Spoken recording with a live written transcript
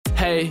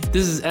Hey,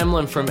 this is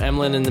Emlyn from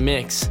Emlyn in the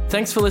Mix.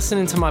 Thanks for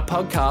listening to my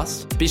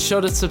podcast. Be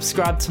sure to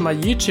subscribe to my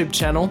YouTube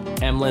channel,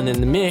 Emlyn in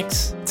the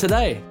Mix,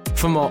 today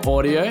for more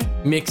audio,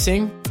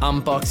 mixing,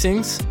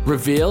 unboxings,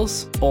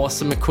 reveals,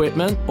 awesome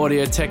equipment,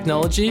 audio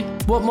technology.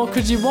 What more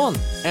could you want?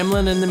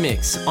 Emlyn in the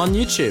Mix on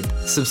YouTube.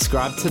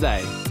 Subscribe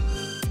today.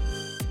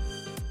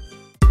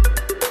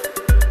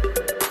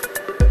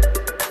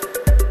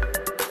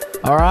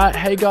 All right,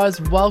 hey guys,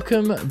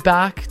 welcome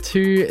back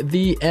to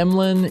the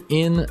Emlyn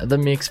in the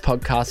Mix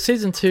podcast,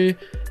 season 2,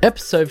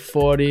 episode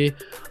 40.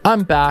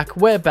 I'm back,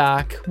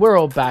 we're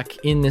all back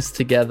in this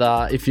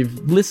together. If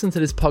you've listened to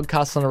this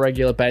podcast on a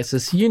regular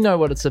basis, you know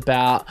what it's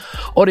about: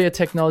 audio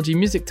technology,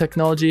 music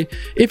technology.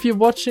 If you're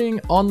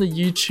watching on the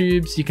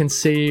YouTubes, you can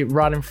see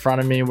right in front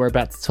of me, we're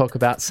about to talk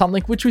about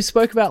something which we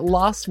spoke about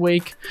last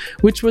week,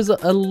 which was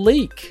a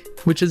leak,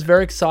 which is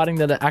very exciting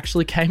that it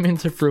actually came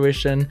into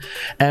fruition.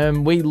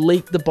 And we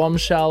leaked the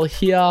bombshell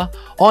here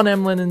on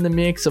Emlyn in the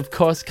Mix, of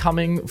course,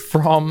 coming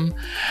from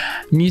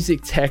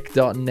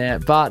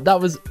musictech.net. But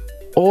that was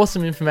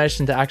awesome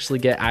information to actually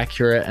get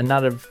accurate, and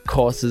that of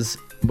course is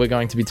we're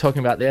going to be talking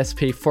about the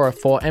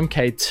SP404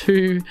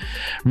 MK2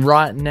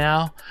 right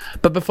now.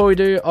 But before we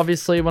do,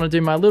 obviously I want to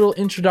do my little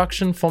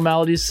introduction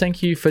formalities.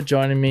 Thank you for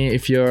joining me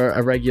if you're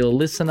a regular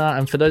listener,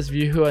 and for those of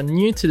you who are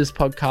new to this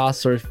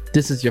podcast, or if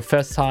this is your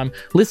first time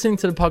listening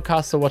to the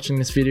podcast or watching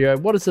this video,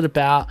 what is it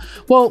about?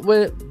 Well,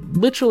 we're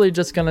literally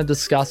just going to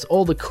discuss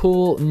all the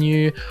cool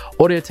new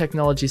audio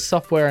technology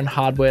software and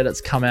hardware that's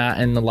come out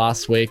in the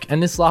last week.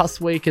 And this last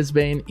week has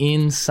been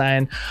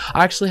insane.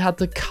 I actually had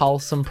to cull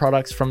some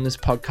products from this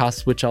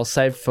podcast, which I'll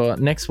save for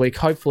next week.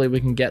 Hopefully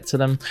we can get to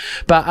them.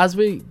 But as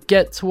we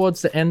get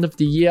towards the end of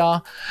the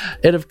year,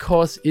 it of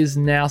course is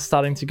now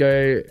starting to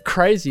go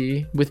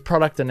crazy with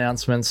product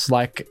announcements.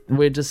 Like,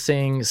 we're just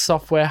seeing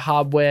software,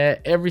 hardware,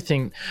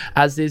 everything,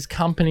 as these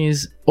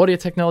companies, audio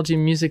technology,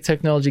 music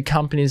technology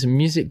companies, and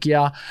music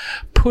gear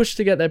push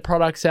to get their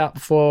products out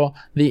before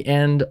the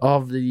end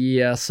of the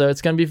year. So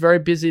it's going to be very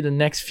busy the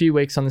next few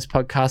weeks on this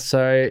podcast.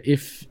 So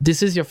if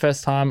this is your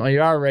first time or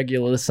you are a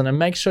regular listener,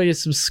 make sure you're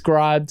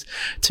subscribed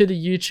to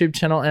the YouTube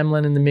channel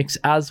Emlyn in the Mix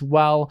as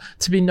well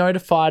to be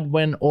notified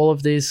when all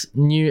of these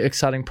new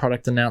exciting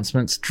product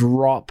announcements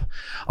drop.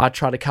 I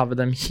try to cover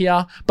them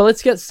here, but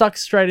let's get stuck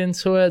straight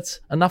into it.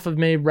 Enough of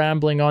me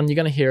rambling on. You're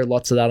going to hear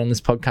lots of that on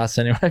this podcast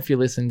anyway. If you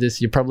listen to this,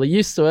 you're probably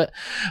used to it.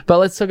 But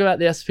let's talk about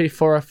the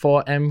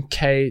SP404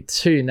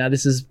 MK2. Now,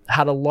 this has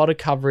had a lot of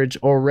coverage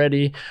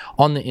already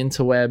on the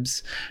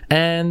interwebs,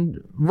 and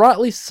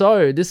rightly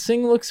so. This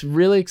thing looks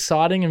really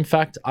exciting. In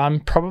fact, I'm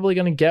probably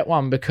going to get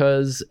one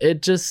because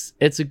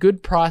it's a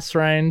good price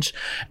range,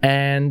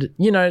 and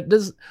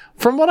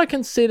from what I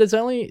can see, there's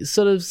only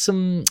sort of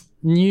some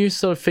new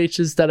sort of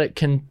features that it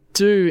can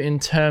do in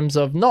terms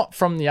of, not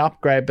from the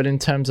upgrade, but in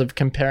terms of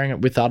comparing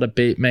it with other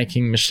beat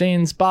making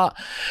machines. But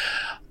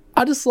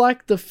I just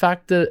like the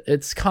fact that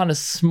it's kind of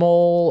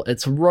small,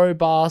 it's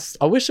robust.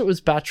 I wish it was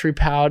battery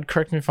powered.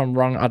 Correct me if I'm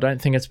wrong. I don't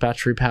think it's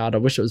battery powered. I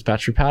wish it was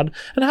battery powered.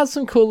 And it has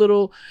some cool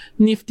little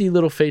nifty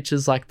little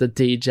features like the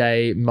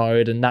DJ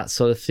mode and that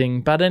sort of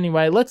thing. But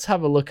anyway, let's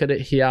have a look at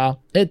it here.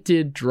 It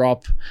did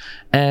drop,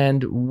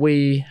 and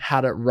we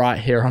had it right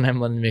here on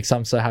Emlyn Mix.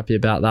 I'm so happy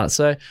about that.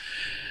 So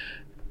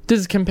this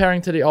is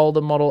comparing to the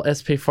older model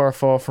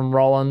SP404 from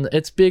Roland.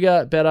 It's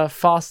bigger, better,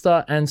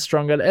 faster, and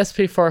stronger. The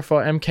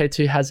SP404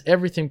 MK2 has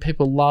everything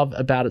people love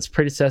about its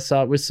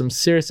predecessor, with some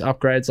serious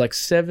upgrades like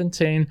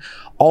 17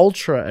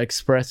 ultra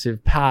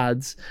expressive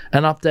pads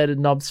and updated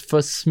knobs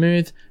for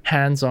smooth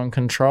hands-on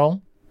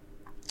control.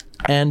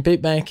 And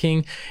beat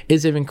making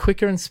is even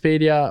quicker and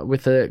speedier,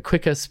 with a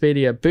quicker,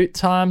 speedier boot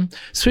time,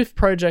 swift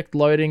project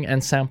loading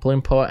and sample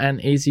import,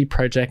 and easy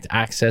project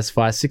access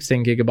via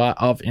 16GB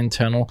of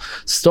internal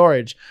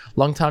storage.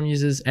 Longtime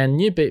users and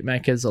new beat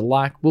makers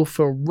alike will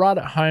feel right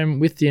at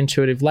home with the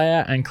intuitive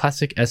layout and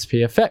classic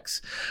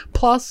SPFX,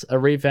 plus a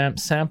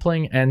revamped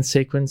sampling and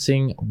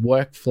sequencing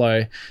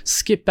workflow.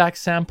 Skip back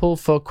sample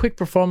for quick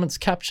performance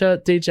capture,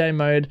 DJ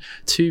mode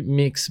to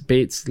mix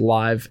beats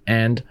live,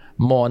 and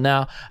more.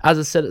 Now, as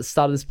I said at the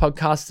start of this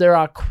podcast, there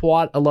are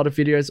quite a lot of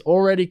videos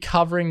already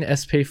covering the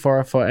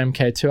SP404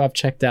 MK2. I've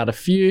checked out a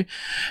few,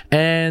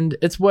 and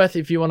it's worth,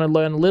 if you want to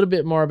learn a little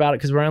bit more about it,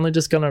 because we're only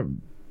just going to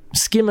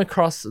skim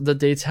across the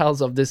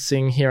details of this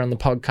thing here on the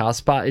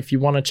podcast. But if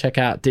you want to check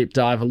out, deep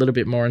dive a little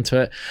bit more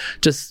into it,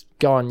 just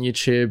go on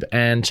YouTube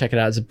and check it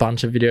out. There's a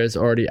bunch of videos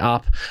already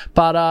up.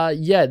 But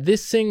yeah,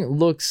 this thing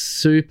looks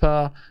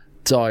super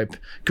dope.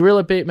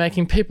 Guerrilla beat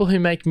making. People who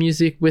make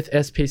music with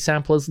SP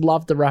samplers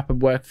love the rapid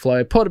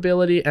workflow,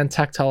 portability, and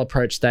tactile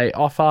approach they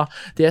offer.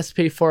 The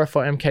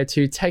SP404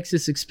 MK2 takes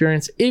this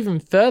experience even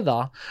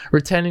further,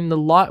 retaining the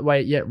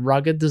lightweight yet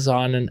rugged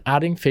design and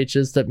adding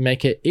features that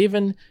make it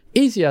even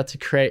easier to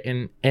create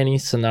in any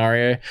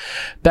scenario.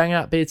 Bang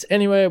out beats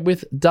anywhere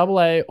with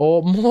AA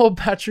or more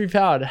battery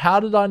powered. How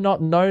did I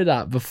not know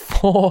that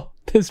before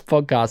this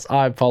podcast,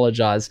 I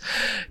apologize.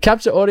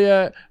 Capture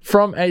audio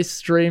from a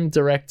stream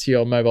direct to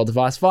your mobile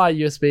device via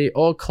USB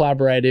or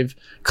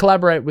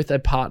collaborate with a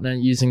partner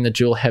using the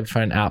dual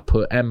headphone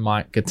output and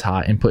mic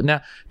guitar input.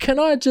 Now, can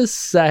I just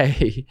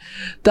say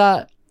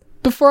that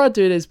before I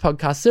do these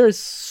podcasts, there is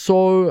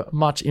so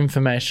much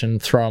information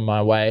thrown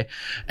my way.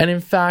 And in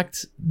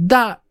fact,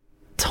 that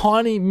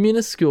tiny,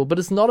 minuscule, but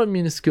it's not a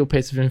minuscule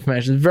piece of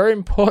information. It's a very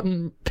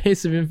important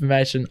piece of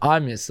information I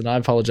missed, and I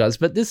apologize.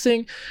 But this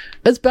thing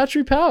is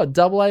battery powered,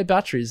 AA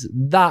batteries.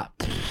 That,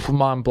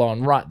 mind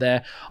blown right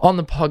there on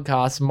the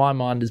podcast. My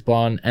mind is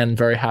blown, and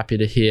very happy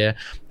to hear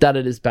that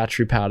it is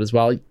battery powered as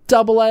well.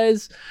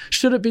 AA's,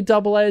 should it be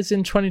AA's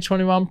in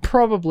 2021?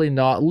 Probably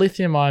not.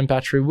 Lithium ion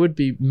battery would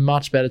be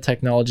much better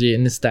technology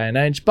in this day and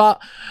age,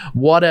 but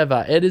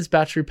whatever. It is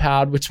battery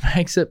powered, which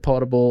makes it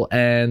portable,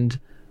 and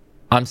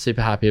I'm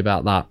super happy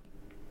about that.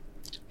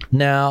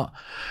 Now,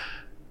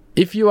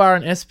 if you are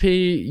an SP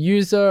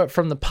user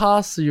from the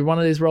past, so you're one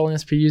of these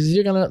Roland SP users,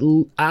 you're going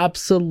to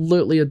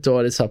absolutely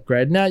adore this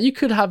upgrade. Now, you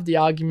could have the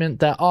argument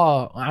that,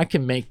 oh, I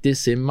can make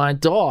this in my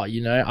DAW,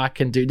 I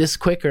can do this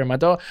quicker in my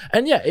DAW.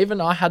 And yeah,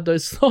 even I had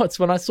those thoughts.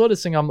 When I saw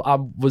this thing, I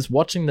was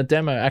watching the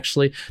demo.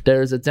 Actually,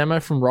 there is a demo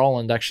from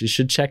Roland. Actually, you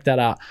should check that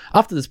out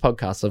after this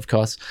podcast, of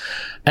course.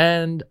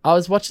 And I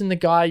was watching the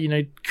guy,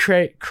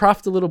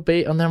 craft a little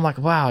beat, and then I'm like,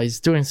 wow, he's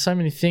doing so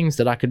many things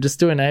that I could just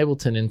do in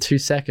Ableton in 2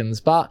 seconds.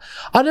 But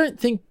I don't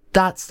think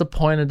that's the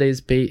point of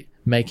these beat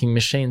making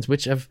machines,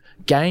 which have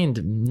gained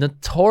don't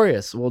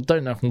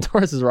know if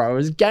notorious is right, it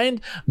has gained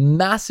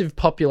massive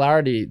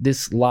popularity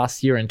this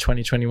last year in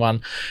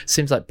 2021.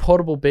 Seems like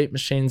portable beat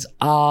machines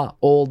are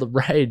all the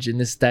rage in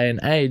this day and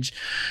age.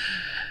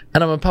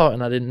 And I'm a poet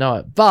and I didn't know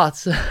it,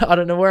 but I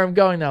don't know where I'm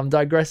going now. I'm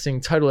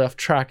digressing totally off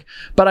track.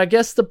 But I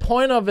guess the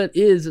point of it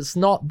is, it's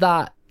not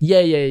that,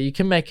 you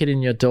can make it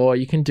in your DAW.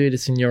 You can do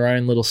this in your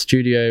own little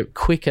studio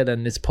quicker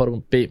than this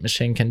portable beat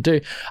machine can do.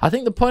 I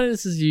think the point of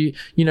this is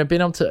being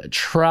able to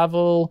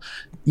travel.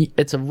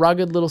 It's a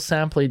rugged little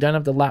sampler. You don't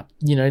have the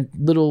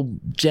little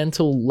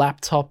gentle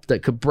laptop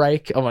that could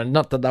break. Oh,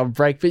 not that they'll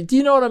break, but do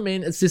you know what I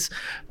mean? It's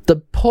the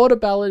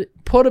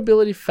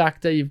portability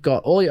factor. You've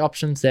got all your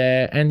options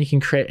there, and you can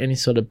create any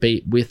sort of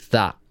beat with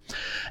that.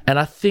 And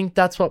I think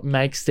that's what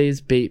makes these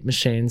beat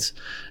machines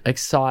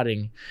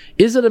exciting.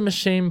 Is it a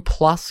Machine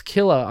Plus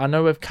killer? I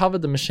know we've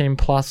covered the Machine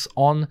Plus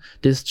on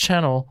this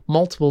channel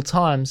multiple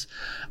times.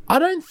 I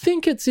don't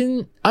think it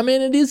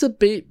is a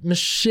beat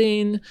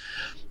machine.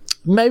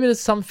 Maybe there's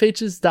some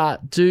features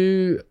that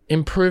do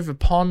improve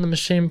upon the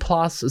Machine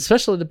Plus,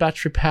 especially the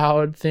battery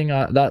powered thing.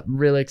 That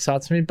really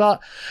excites me.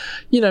 But,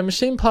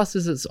 Machine Plus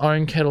is its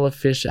own kettle of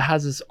fish. It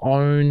has its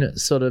own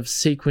sort of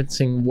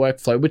sequencing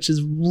workflow, which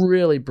is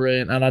really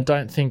brilliant. And I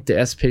don't think the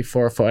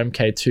SP404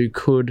 MK2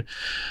 could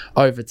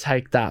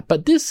overtake that.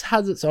 But this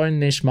has its own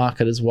niche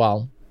market as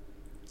well.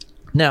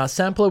 Now,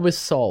 sampler with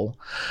soul.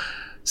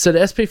 So the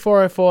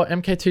SP404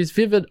 MK2's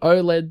Vivid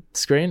OLED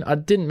screen, I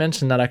didn't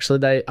mention that actually,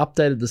 they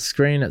updated the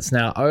screen. It's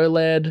now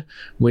OLED,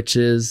 which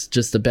is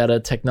just a better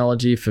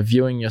technology for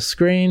viewing your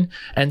screen.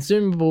 And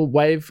zoomable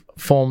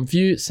waveform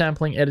view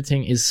sampling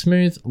editing is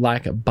smooth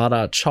like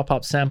butter. Chop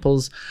up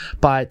samples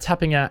by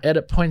tapping out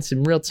edit points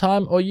in real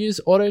time, or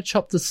use auto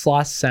chop to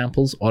slice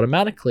samples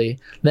automatically.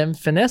 Then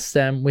finesse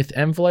them with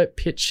envelope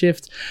pitch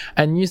shift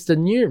and use the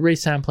new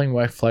resampling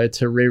workflow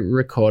to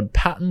re-record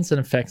patterns and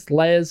effects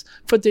layers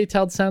for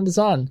detailed sound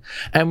design.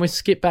 And with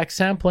skip back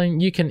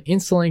sampling, you can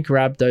instantly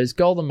grab those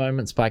golden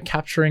moments by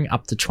capturing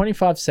up to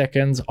 25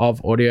 seconds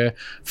of audio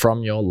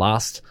from your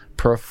last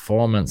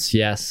performance.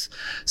 Yes.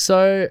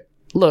 So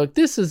look,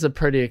 this is a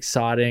pretty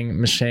exciting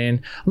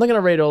machine. I'm not going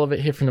to read all of it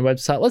here from the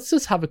website. Let's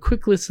just have a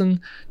quick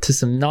listen to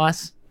some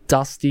nice,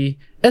 dusty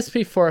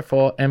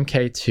SP404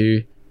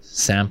 MK2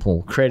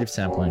 sample, creative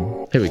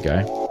sampling. Here we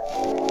go.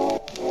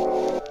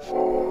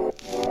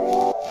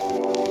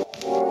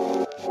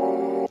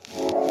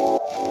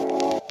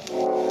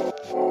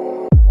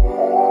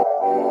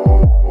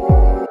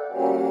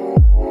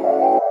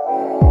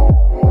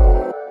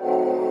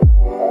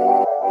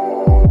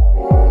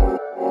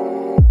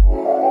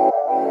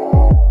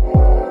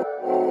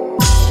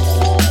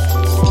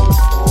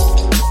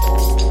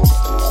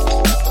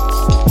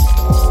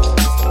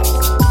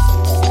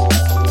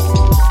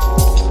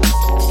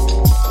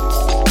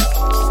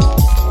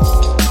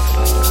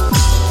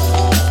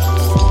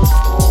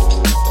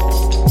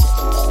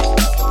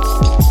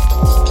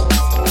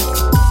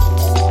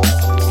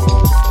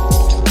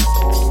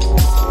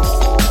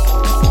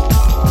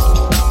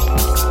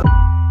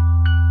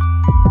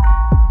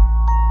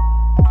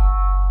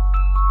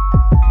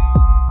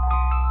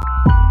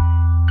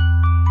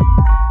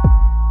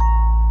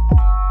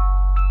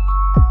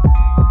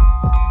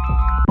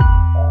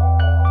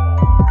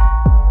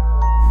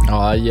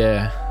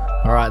 Yeah.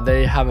 All right, there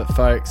you have it,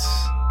 folks.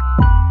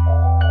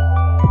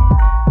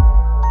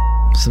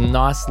 Some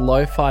nice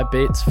lo-fi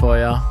beats for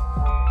you.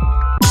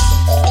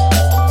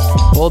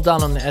 All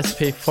done on the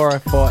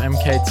SP404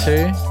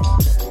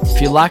 MK2.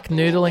 If you like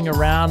noodling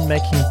around,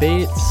 making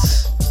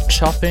beats,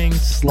 chopping,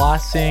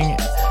 slicing,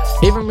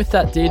 Even with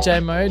that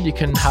DJ mode, you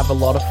can have a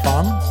lot of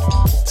fun.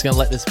 It's going to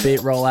let this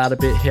beat roll out a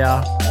bit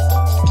here.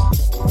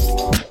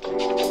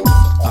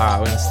 Alright,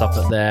 we're going to stop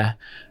it there.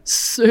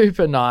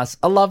 Super nice.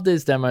 I love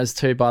these demos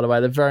too, by the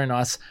way. They're very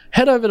nice.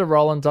 Head over to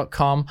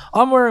Roland.com.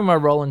 I'm wearing my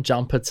Roland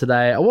jumper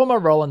today. I wore my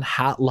Roland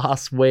hat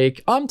last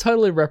week. I'm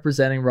totally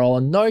representing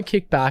Roland. No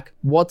kickback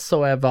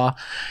whatsoever.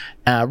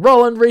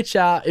 Roland, reach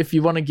out if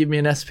you want to give me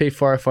an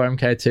SP404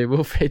 MK2.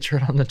 We'll feature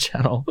it on the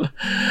channel.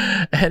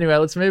 Anyway,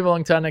 let's move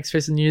along to our next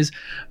piece of news.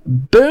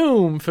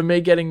 Boom for me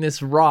getting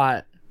this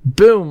right.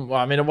 Boom.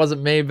 Well, I mean, it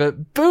wasn't me,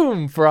 but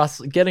boom for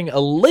us getting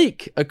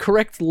a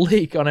correct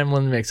leak on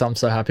Emblem Mix. I'm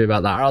so happy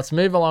about that. All right, let's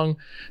move along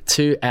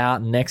to our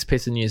next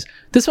piece of news.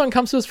 This one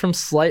comes to us from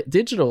Slate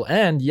Digital.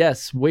 And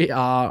yes, we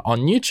are on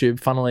YouTube,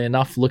 funnily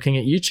enough, looking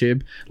at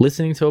YouTube,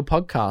 listening to a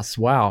podcast.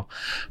 Wow.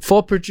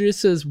 4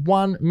 producers,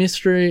 1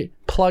 mystery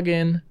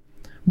plugin.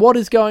 What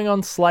is going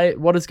on, Slate?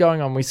 What is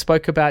going on? We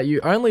spoke about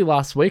you only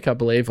last week, I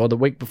believe, or the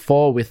week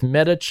before with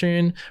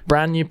MetaTune,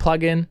 brand new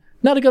plugin.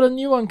 Now they got a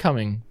new one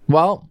coming.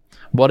 Well,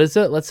 what is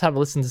it? Let's have a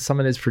listen to some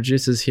of these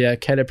producers here.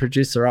 Kato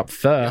producer up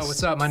first. Yo,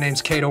 what's up? My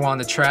name's Kato on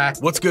the track.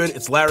 What's good?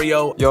 It's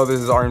Lario. Yo, this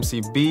is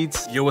RMC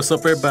Beats. Yo, what's up,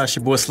 everybody? It's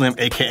your boy Slim,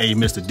 aka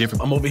Mr.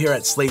 Different. I'm over here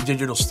at Slate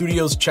Digital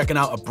Studios checking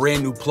out a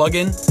brand new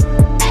plugin.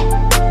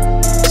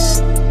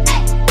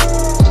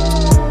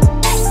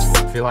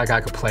 I feel like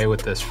I could play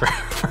with this for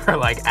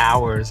like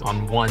hours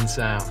on one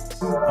sound.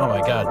 Oh my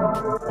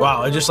god.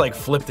 Wow, I just like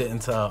flipped it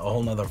into a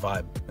whole nother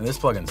vibe. And this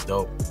plugin's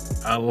dope.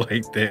 I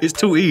like that. It's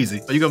too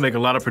easy. You're gonna make a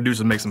lot of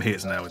producers make some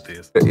hits now with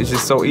this. It's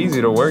just so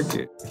easy to work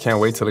it. I can't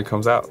wait till it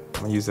comes out.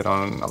 I'm gonna use it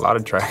on a lot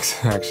of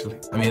tracks, actually.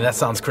 I mean, that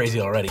sounds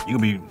crazy already. You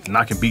can be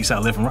knocking beats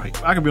out left and right.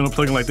 I can be on a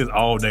plugin like this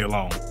all day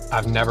long.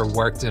 I've never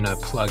worked in a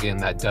plugin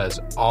that does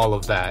all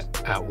of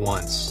that at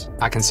once.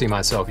 I can see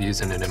myself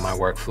using it in my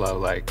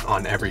workflow, like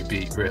on every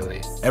beat,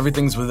 really.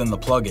 Everything's within the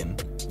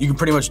plugin. You can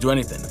pretty much do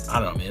anything. I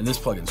don't know, man. This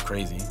plugin's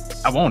crazy.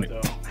 I want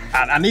it.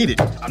 I need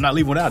it. I'm not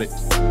leaving without it.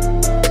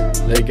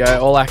 There you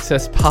go. All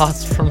access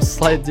pass from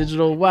Slate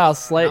Digital. Wow,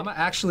 Slate. I'm gonna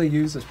actually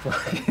use this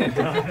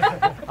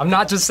plugin. I'm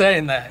not just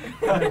saying that.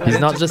 He's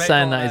not just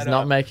saying that. He's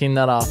not making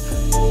that up.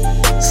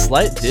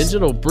 Slate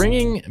Digital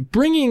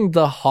bringing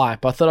the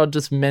hype. I thought I'd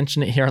just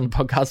mention it here on the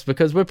podcast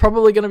because we're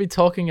probably going to be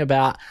talking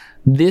about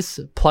this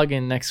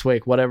plugin next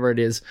week, whatever it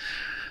is.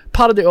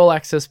 Part of the All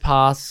Access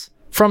Pass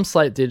from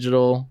Slate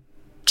Digital.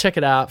 Check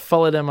it out.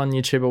 Follow them on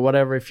YouTube or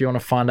whatever if you want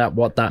to find out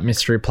what that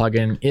mystery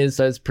plugin is.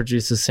 Those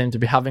producers seem to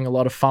be having a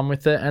lot of fun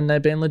with it and they're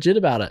being legit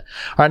about it.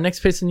 All right,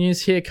 next piece of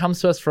news here comes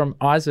to us from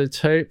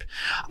iZotope.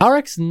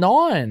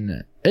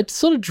 RX9. It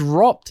sort of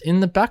dropped in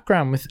the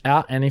background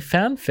without any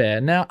fanfare.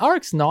 Now,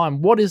 RX9,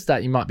 what is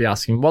that, you might be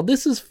asking? Well,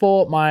 this is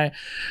for my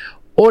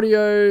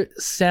audio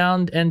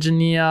sound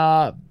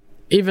engineer,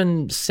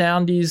 even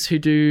soundies who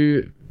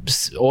do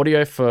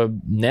audio for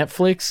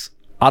Netflix,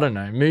 I don't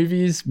know,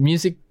 movies,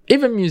 music,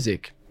 even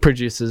music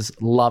producers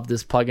love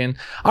this plugin.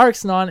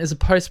 RX9 is a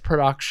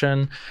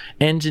post-production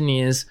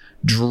engineer's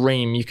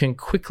dream. You can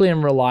quickly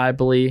and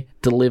reliably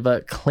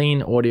deliver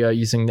clean audio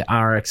using the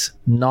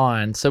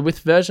RX9. So with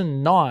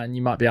version 9,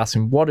 you might be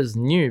asking, what is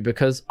new?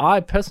 Because I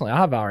have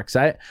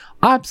RX8.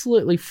 I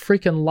absolutely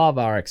freaking love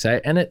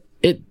RX8, and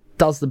it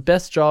does the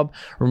best job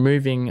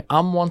removing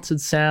unwanted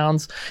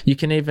sounds. You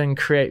can even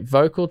create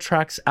vocal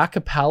tracks,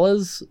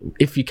 acapellas.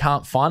 If you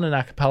can't find an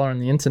acapella on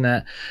the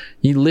internet,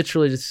 you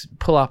literally just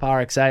pull up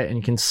RX8 and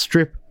you can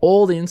strip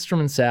all the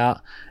instruments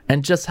out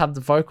and just have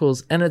the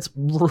vocals, and it's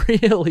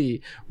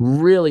really,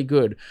 really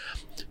good.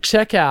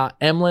 Check out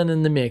Emlyn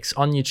in the Mix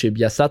on YouTube.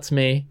 Yes, that's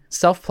me.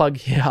 Self-plug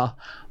here.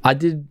 I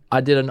did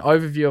an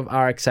overview of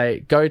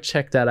RX8. Go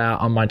check that out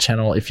on my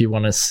channel if you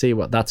want to see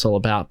what that's all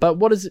about. But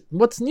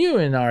what's new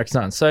in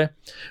RX9? So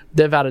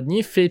they've added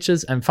new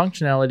features and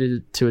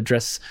functionality to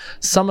address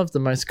some of the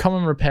most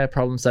common repair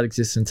problems that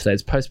exist in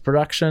today's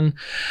post-production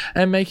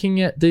and making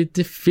it the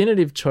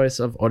definitive choice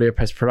of audio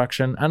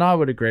post-production. And I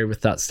would agree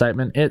with that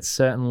statement. It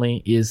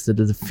certainly is the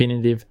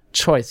definitive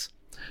choice.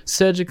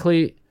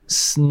 Surgically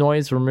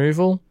noise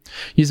removal.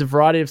 Use a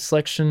variety of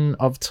selection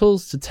of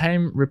tools to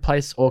tame,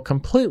 replace, or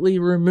completely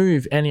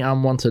remove any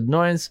unwanted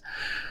noise.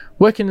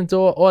 Work in the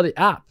DAW or the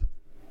app.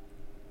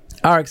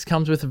 RX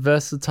comes with a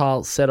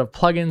versatile set of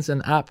plugins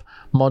and app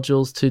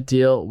modules to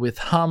deal with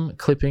hum,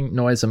 clipping,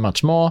 noise, and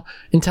much more.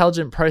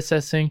 Intelligent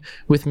processing.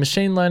 With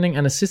machine learning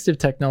and assistive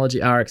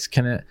technology, RX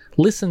can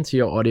listen to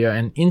your audio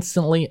and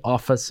instantly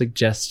offer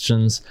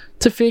suggestions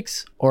to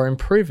fix or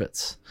improve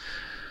it.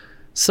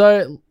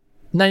 So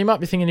now you might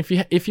be thinking,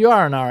 if you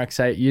are an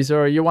RX8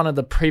 user or you're one of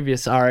the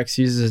previous RX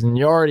users and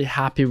you're already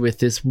happy with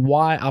this,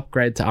 why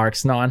upgrade to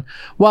RX9?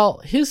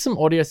 Well, here's some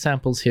audio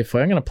samples here for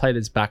you. I'm going to play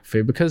this back for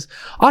you because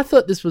I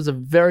thought this was a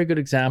very good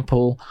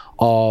example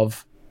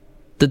of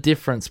the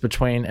difference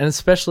between, and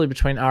especially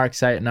between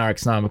RX8 and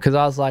RX9, because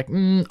I was like,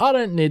 I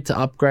don't need to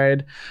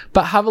upgrade,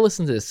 but have a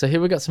listen to this. So here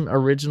we got some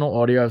original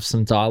audio of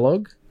some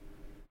dialogue.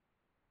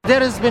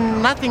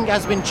 Nothing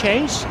has been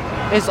changed.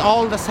 It's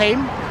all the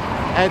same.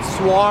 It's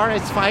war,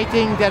 it's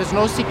fighting, there is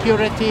no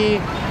security,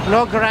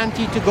 no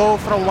guarantee to go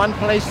from one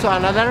place to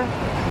another.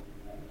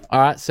 All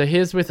right, so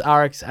here's with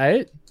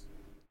RX8.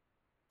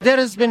 There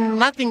has been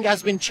nothing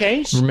has been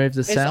changed. Remove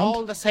the It's sound.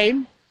 all the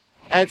same.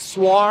 It's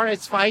war,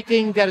 it's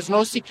fighting. There is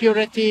no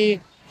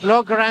security,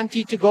 no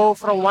guarantee to go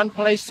from one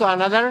place to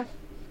another.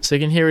 So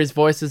you can hear his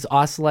voice is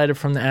isolated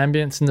from the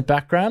ambience in the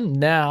background.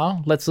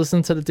 Now, let's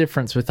listen to the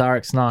difference with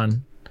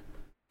RX9.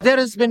 There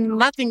has been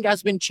nothing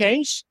has been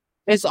changed.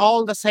 It's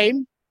all the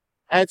same.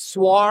 It's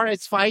war,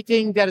 it's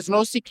fighting. There is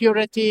no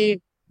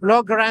security,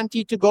 no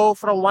guarantee to go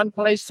from one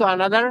place to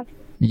another.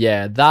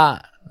 Yeah,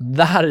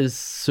 that is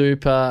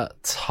super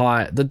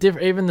tight.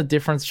 Even the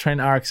difference between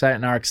RX8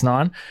 and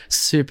RX9,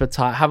 super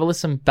tight. Have a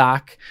listen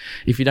back.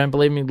 If you don't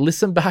believe me,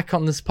 listen back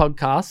on this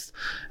podcast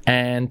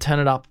and turn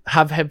it up.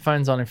 Have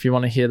headphones on if you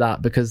want to hear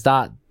that, because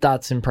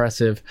that's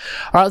impressive.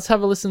 All right, let's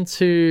have a listen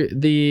to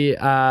the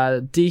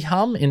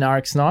de-hum in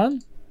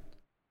RX9.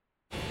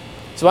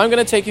 So I'm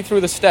going to take you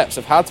through the steps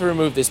of how to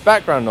remove this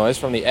background noise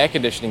from the air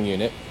conditioning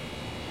unit.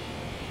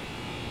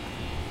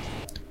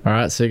 All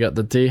right, so you got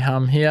the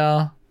de-hum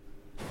here.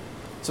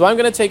 So I'm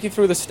going to take you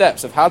through the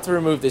steps of how to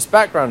remove this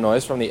background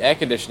noise from the air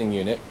conditioning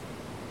unit.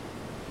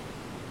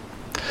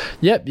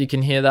 Yep, you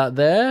can hear that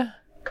there.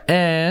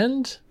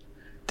 And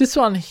this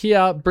one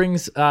here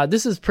brings,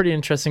 this is pretty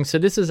interesting. So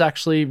this is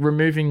actually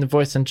removing the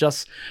voice and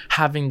just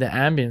having the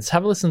ambience.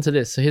 Have a listen to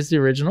this. So here's the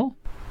original.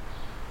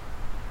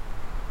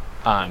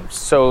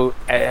 So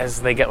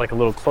as they get like a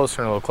little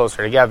closer and a little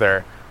closer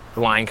together,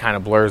 the line kind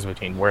of blurs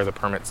between where the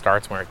permit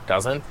starts and where it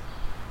doesn't.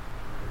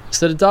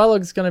 So the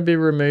dialogue is going to be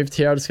removed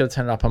here. I'm just going to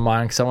turn it up on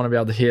mine because I want to be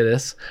able to hear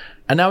this.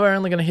 And now we're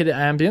only going to hear the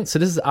ambience. So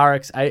this is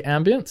RX8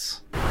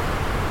 ambience.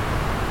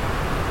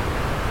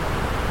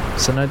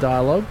 So no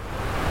dialogue.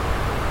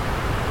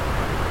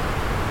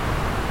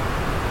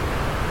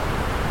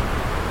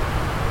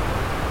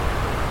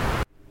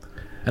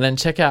 And then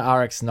check out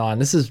RX9.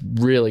 This is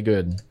really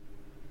good.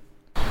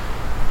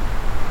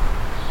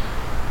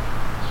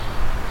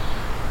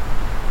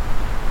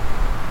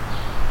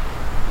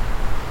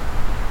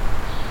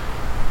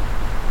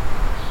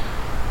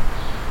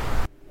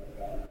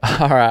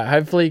 All right,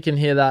 hopefully you can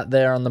hear that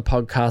there on the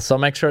podcast. So I'll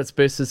make sure it's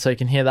boosted so you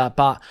can hear that.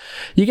 But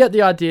you get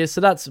the idea.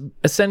 So that's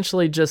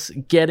essentially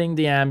just getting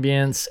the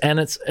ambience, and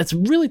it's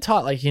really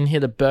tight. Like you can hear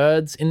the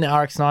birds in the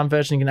RX9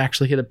 version. You can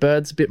actually hear the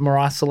birds a bit more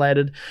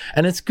isolated,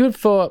 and it's good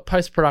for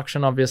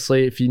post-production.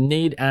 Obviously, if you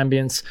need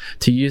ambience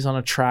to use on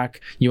a track,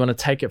 you want to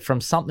take it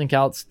from something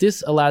else.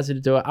 This allows you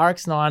to do it.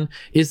 RX9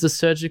 is the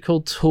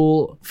surgical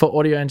tool for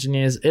audio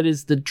engineers. It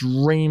is the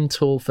dream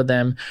tool for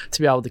them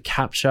to be able to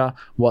capture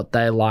what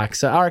they like.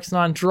 So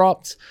RX9 dropped,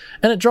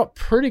 and it dropped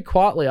pretty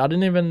quietly. I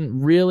don't even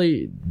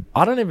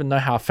know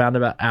how I found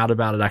out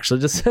about it, actually.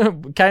 Just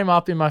came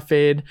up in my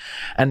feed,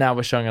 and now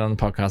we're showing it on the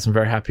podcast. I'm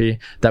very happy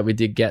that we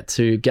did get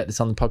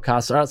this on the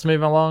podcast. All right, let's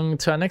move along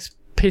to our next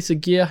piece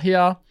of gear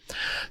here.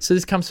 So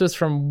this comes to us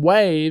from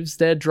Waves.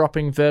 They're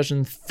dropping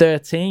version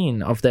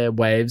 13 of their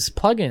Waves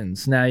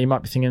plugins. Now you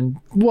might be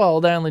thinking,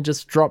 well, they only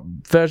just dropped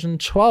version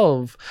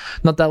 12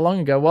 not that long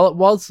ago. Well, it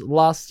was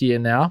last year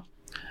now.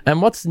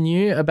 And what's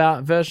new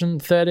about version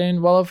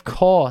 13? Well, of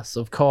course,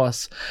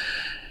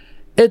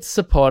 it's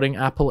supporting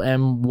Apple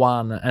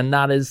M1, and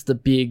that is the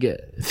big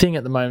thing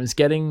at the moment, is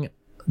getting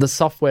the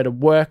software to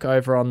work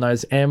over on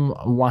those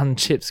M1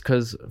 chips,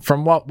 because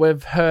from what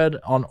we've heard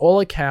on all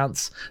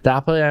accounts, the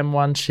Apple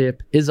M1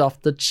 chip is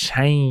off the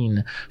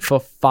chain for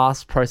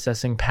fast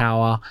processing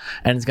power,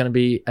 and it's going to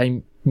be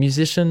a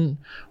musician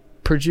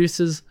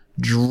producer's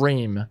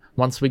dream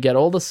once we get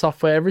all the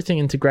software, everything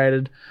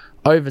integrated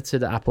over to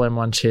the Apple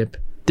M1 chip.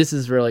 This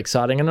is really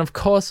exciting. And of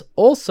course,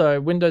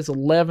 also Windows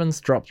 11's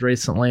dropped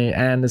recently,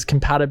 and there's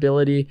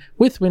compatibility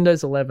with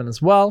Windows 11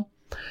 as well.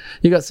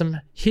 You got some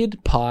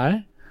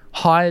HidPy,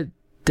 high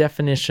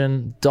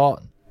definition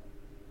dot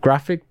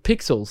graphic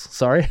pixels.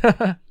 Sorry.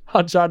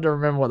 I tried to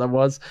remember what that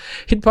was.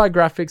 HidPy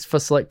graphics for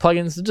select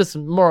plugins. It just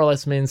more or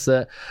less means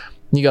that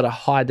you got a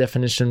high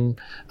definition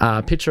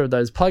picture of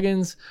those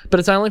plugins, but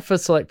it's only for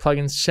select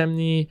plugins: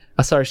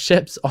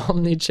 Shep's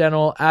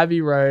Omnichannel, Abbey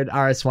Road,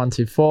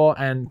 RS124,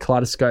 and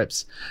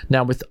Kaleidoscopes.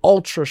 Now with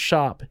ultra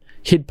sharp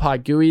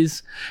HidPy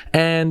GUIs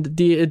and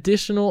the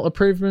additional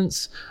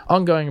improvements,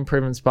 ongoing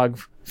improvements, bug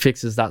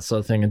fixes, that sort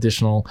of thing,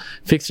 additional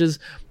fixtures.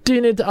 Do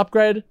you need to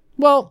upgrade?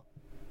 Well,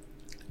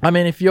 I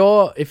mean, if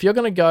you're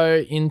going to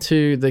go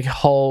into the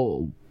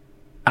whole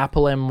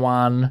Apple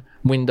M1,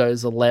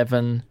 Windows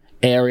 11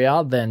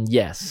 area, then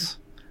yes,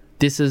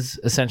 this is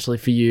essentially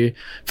for you.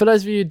 For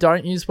those of you who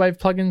don't use Wave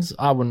plugins,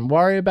 I wouldn't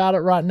worry about it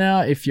right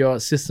now. If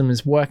your system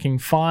is working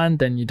fine,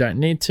 then you don't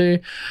need to.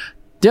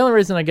 The only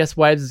reason I guess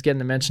Waves is getting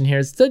the mention here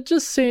is they're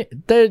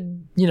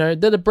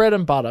the bread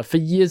and butter. For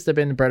years they've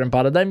been the bread and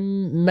butter. They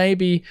may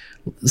be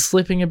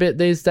slipping a bit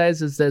these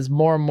days as there's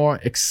more and more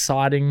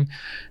exciting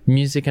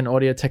music and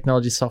audio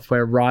technology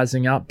software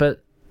rising up,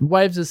 but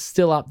Waves is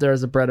still up there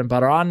as a bread and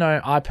butter. I know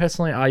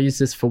I use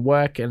this for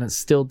work, and it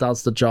still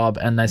does the job,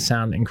 and they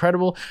sound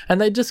incredible,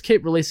 and they just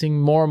keep releasing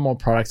more and more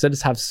products. They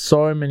just have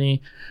so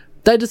many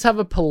They just have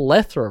a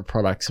plethora of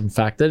products, in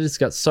fact. They just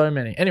got so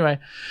many. Anyway,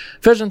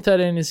 version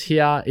 13 is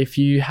here. If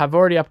you have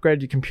already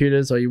upgraded your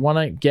computers or you want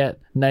to get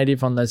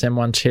native on those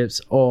M1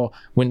 chips or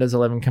Windows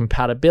 11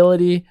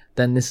 compatibility,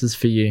 then this is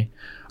for you.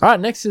 All right,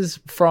 next is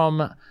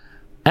from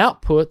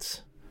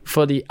Output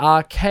for the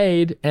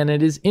arcade, and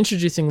it is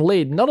introducing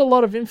lead. Not a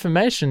lot of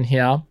information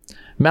here.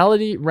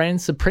 Melody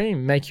reigns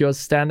supreme. Make yours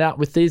stand out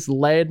with these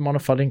layered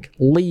monophonic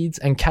leads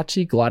and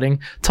catchy gliding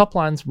top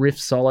lines, riff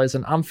solos,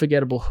 and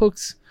unforgettable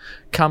hooks.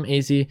 Come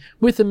easy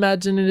with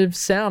imaginative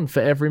sound for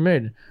every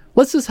mood.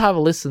 Let's just have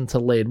a listen to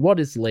lead. What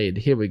is lead?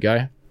 Here we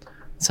go.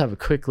 Let's have a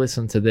quick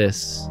listen to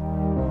this.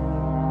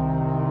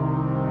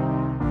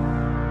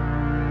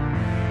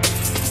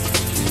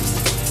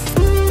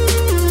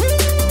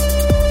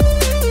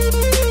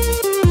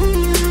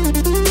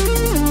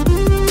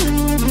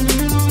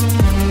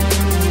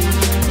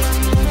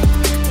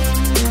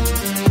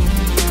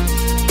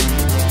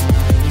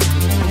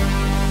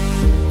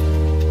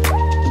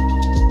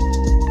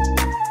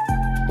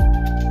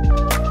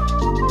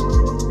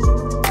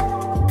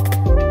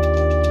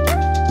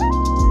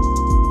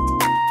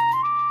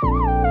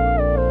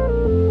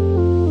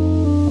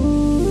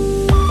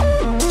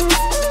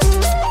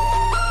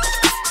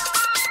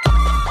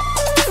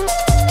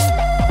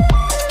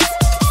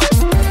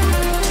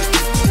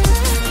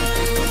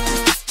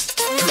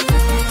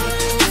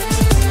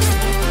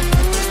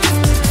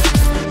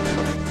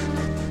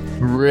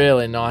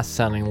 Really nice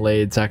sounding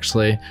leads,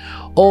 actually.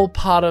 All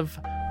part of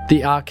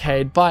the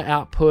arcade by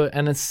Output,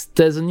 and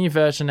there's a new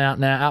version out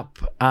now.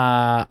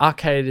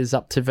 Arcade is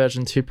up to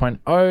version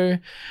 2.0,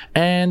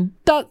 and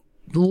that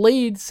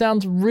lead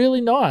sounds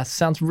really nice.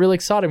 Sounds really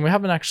exciting. We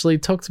haven't actually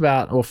talked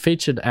about or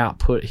featured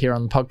Output here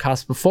on the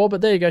podcast before,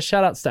 but there you go.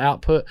 Shout outs to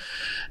Output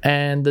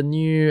and the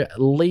new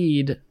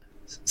lead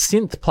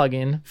synth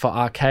plugin for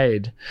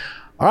arcade.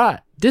 All right,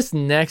 this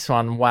next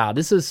one, wow,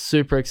 this is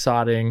super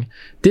exciting.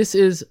 This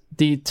is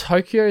the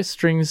Tokyo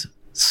Strings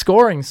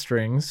scoring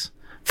strings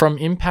from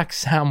Impact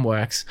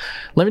Soundworks.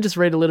 Let me just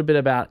read a little bit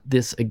about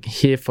this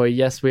here for you.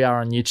 Yes, we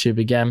are on YouTube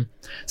again.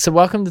 So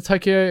welcome to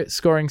Tokyo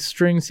Scoring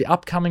Strings, the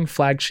upcoming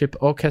flagship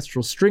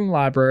orchestral string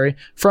library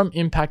from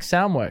Impact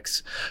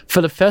Soundworks.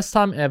 For the first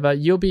time ever,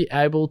 you'll be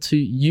able to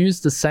use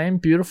the same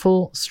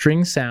beautiful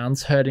string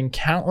sounds heard in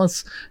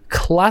countless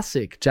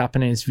classic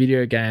Japanese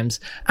video games,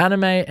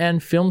 anime,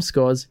 and film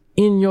scores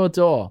in your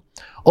DAW,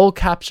 all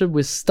captured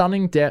with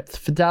stunning depth,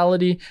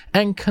 fidelity,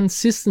 and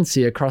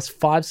consistency across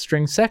 5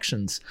 string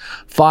sections: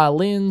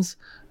 violins,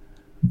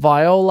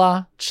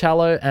 viola,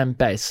 cello, and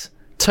bass.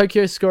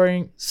 Tokyo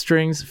Scoring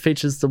Strings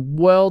features the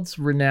world's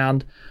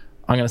renowned,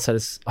 I'm going to say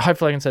this,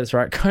 hopefully I can say this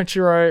right,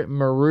 Koichiro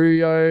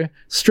Maruyo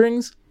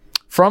strings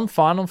from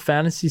Final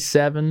Fantasy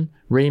VII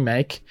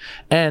Remake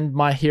and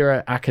My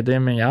Hero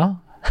Academia,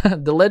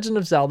 The Legend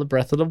of Zelda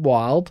Breath of the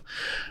Wild,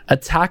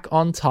 Attack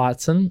on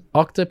Titan,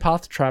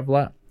 Octopath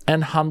Traveler,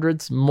 and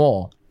hundreds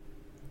more.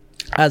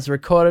 As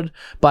recorded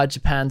by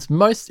Japan's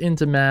most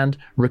in-demand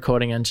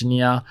recording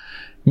engineer,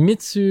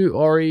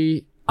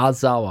 Mitsuori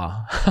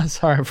Azawa.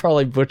 Sorry, I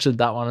probably butchered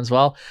that one as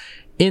well.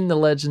 In the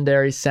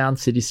legendary Sound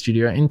City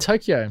studio in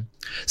Tokyo.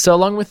 So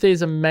along with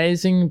these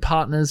amazing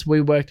partners,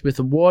 we worked with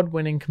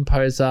award-winning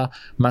composer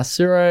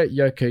Masuro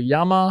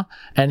Yokoyama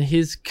and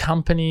his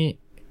company's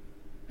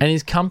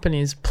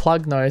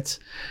Plug Notes,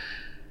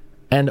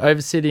 and they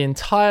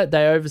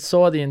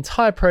oversaw the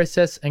entire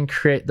process and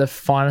create the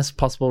finest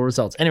possible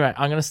results. Anyway,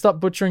 I'm going to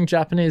stop butchering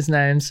Japanese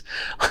names.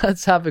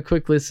 Let's have a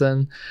quick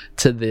listen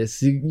to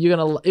this.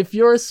 If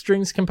you're a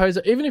strings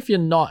composer, even if you're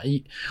not,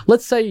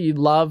 let's say you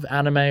love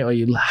anime or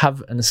you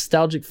have a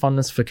nostalgic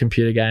fondness for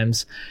computer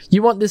games,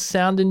 you want this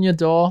sound in your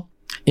DAW,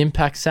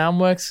 Impact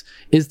Soundworks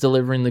is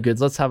delivering the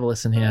goods. Let's have a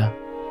listen here.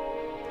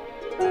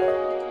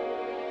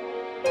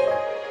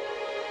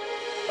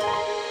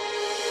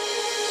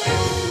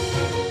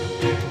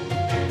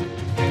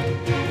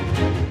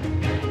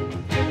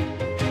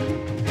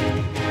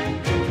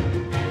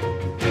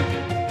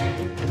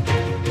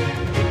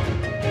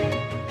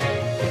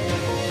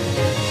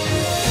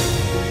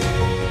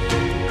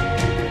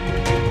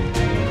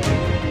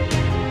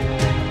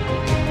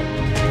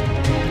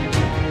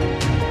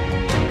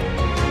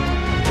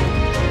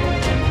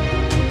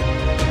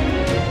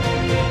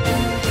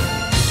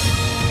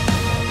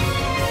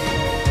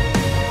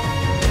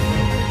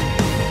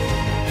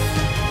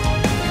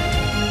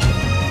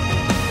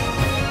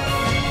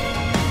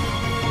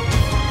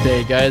 There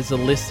you go, there's a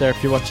list there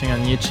if you're watching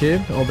on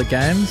YouTube, all the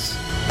games.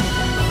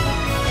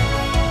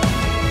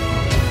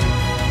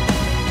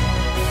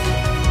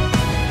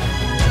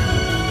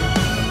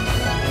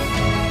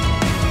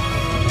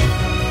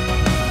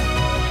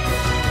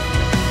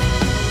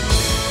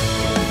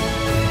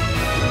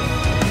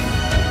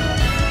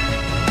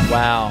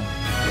 Wow.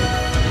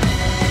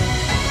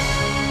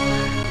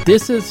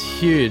 This is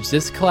huge.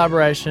 This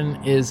collaboration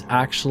is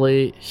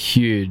actually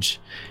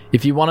huge.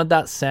 If you wanted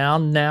that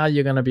sound, now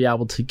you're going to be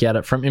able to get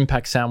it from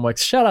Impact Soundworks.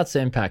 Shout out to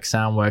Impact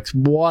Soundworks.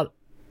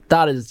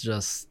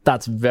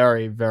 That's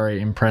very, very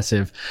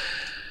impressive.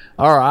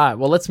 All right,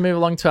 well, let's move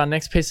along to our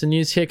next piece of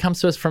news here. It comes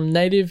to us from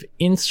Native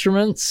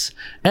Instruments.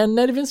 And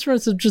Native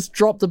Instruments have just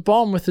dropped a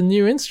bomb with a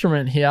new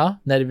instrument here.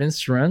 Native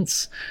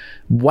Instruments.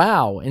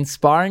 Wow,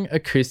 inspiring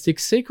acoustic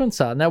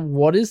sequencer. Now,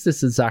 what is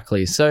this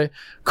exactly? So,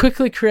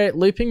 quickly create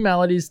looping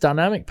melodies,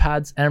 dynamic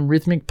pads, and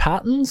rhythmic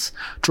patterns.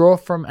 Draw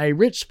from a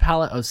rich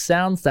palette of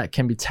sounds that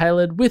can be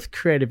tailored with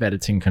creative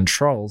editing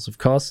controls, of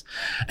course.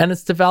 And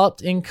it's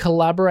developed in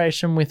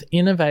collaboration with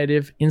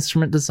innovative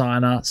instrument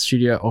designer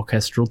Studio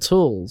Orchestral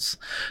Tools.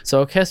 So,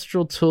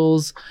 Orchestral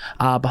Tools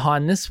are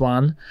behind this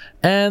one.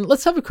 And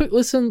let's have a quick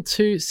listen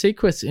to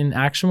Sequus in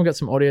action. We've got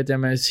some audio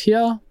demos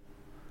here.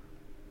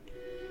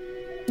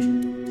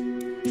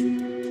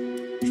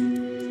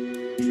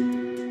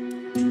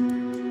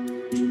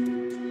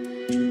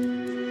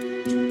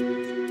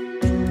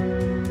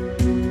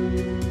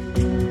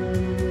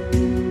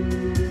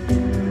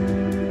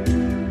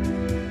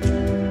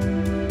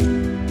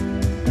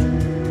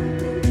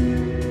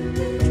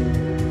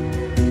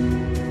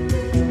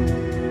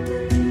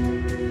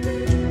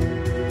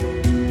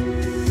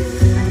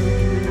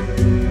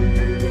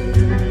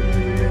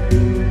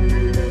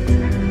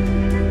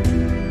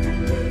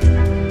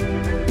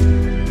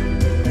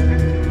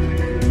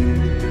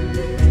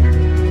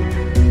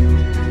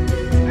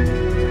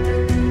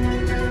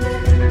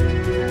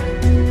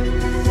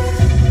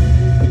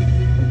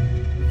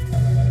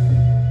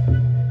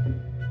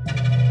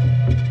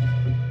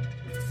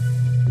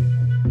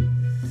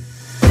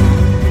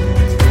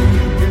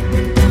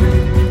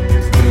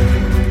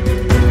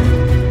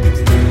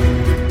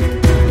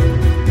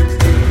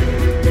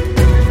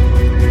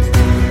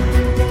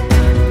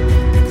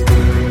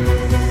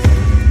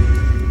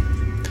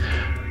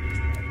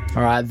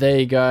 All right, there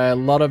you go. A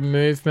lot of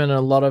movement, a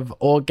lot of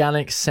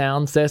organic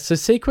sounds there. So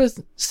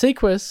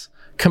Sequus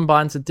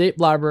combines a deep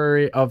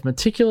library of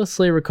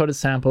meticulously recorded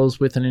samples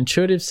with an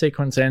intuitive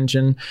sequence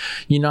engine,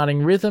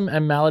 uniting rhythm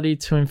and melody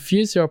to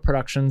infuse your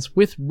productions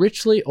with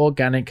richly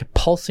organic,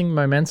 pulsing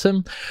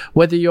momentum.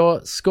 Whether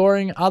you're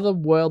scoring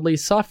otherworldly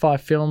sci-fi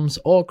films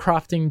or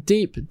crafting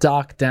deep,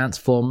 dark dance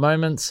floor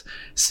moments,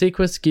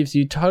 Sequus gives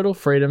you total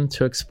freedom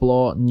to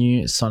explore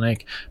new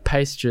sonic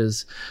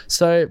pastures.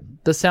 So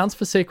the sounds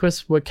for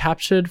Sequus were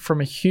captured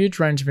from a huge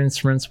range of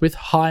instruments with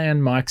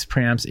high-end mics,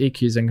 preamps,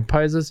 EQs, and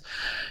composers.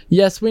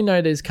 Yes, we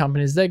know these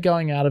companies, they're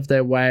going out of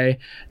their way,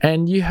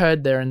 and you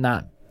heard there in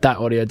that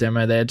audio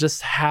demo there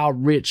just how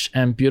rich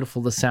and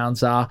beautiful the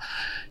sounds are.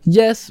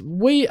 Yes,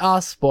 we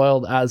are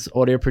spoiled as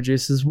audio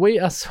producers. We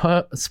are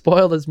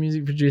spoiled as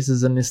music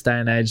producers in this day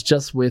and age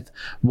just with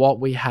what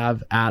we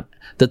have at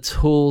the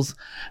tools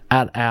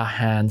at our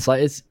hands.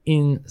 Like, it's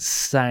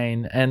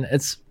insane, and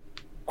it's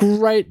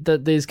great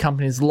that these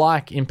companies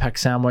like Impact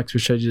Soundworks,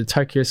 we showed you the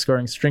Tokyo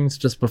scoring strings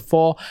just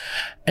before,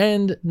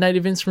 and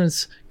Native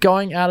Instruments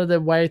going out of their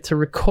way to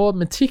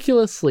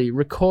meticulously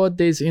record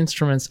these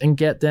instruments and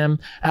get them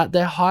at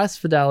their highest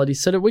fidelity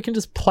so that we can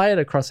just play it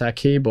across our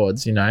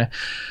keyboards, you know.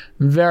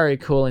 Very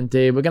cool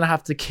indeed. We're going to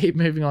have to keep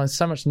moving on.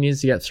 So much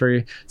news to get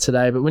through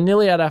today, but we're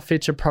nearly at our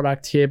feature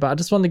product here. But I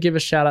just wanted to give a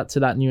shout out to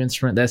that new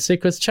instrument there,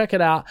 Sequus. Check it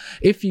out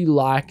if you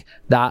like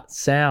that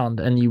sound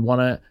and you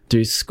want to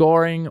do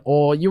scoring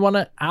or you want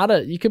to add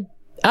it. You could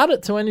add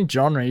it to any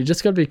genre. You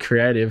just got to be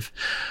creative.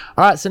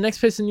 All right, so next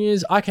piece of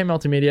news, IK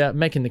Multimedia,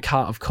 making the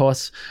cut, of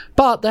course,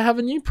 but they have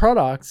a new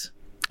product.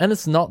 And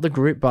it's not the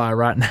Group Buy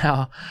right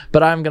now,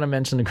 but I'm going to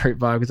mention the Group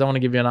Buy because I want to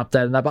give you an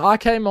update on that. But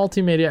IK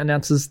Multimedia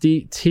announces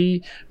the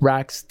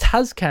T-Rax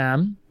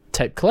Tascam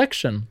tape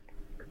collection.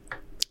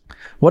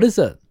 What is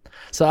it?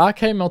 So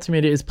IK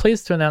Multimedia is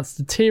pleased to announce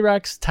the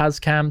T-Rax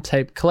Tascam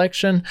tape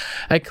collection,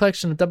 a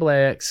collection of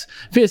AAX,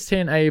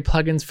 VST and AU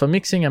plugins for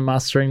mixing and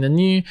mastering. The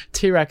new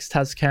T-Rax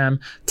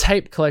Tascam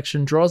tape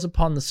collection draws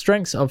upon the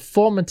strengths of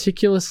 4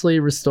 meticulously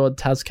restored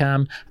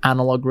Tascam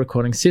analog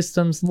recording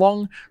systems,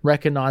 long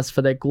recognized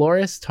for their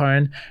glorious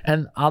tone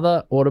and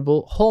other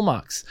audible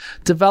hallmarks.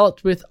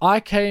 Developed with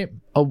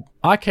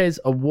IK's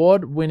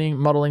award-winning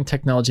modeling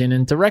technology and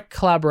in direct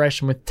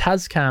collaboration with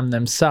Tascam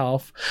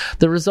themselves,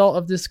 the result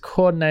of this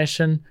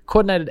coordinated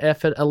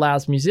effort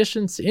allows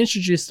musicians to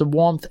introduce the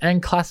warmth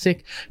and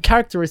classic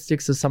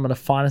characteristics of some of the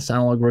finest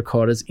analog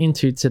recorders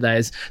into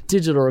today's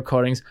digital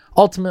recordings,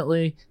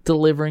 ultimately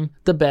delivering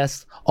the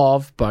best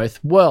of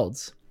both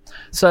worlds.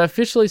 So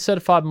officially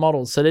certified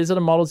models. So these are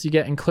the models you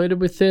get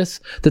included with this.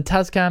 The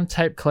Tascam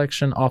tape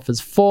collection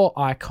offers 4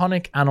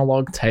 iconic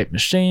analog tape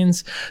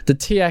machines. The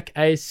TAC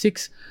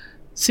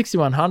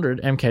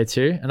A6100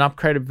 MK2, an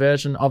upgraded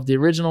version of the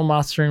original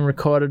mastering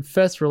recorded,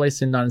 first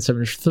released in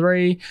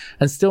 1973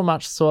 and still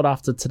much sought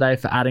after today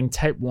for adding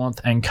tape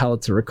warmth and color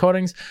to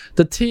recordings.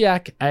 The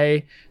TAC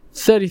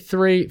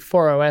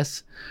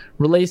A3340S,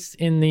 released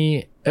in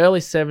the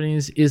early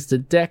 70s, is the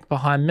deck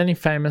behind many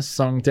famous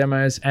song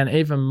demos and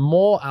even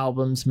more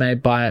albums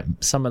made by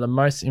some of the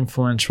most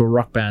influential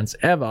rock bands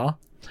ever.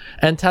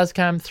 And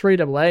Tascam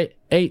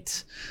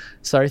 388,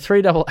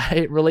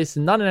 released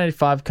in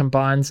 1985,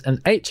 combines an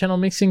 8-channel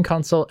mixing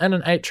console and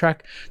an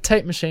 8-track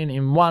tape machine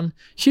in one.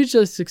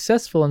 Hugely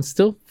successful and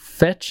still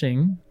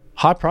fetching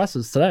high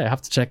prices today. I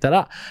have to check that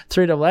out.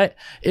 388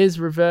 is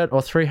revered,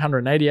 or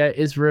 388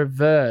 is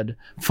revered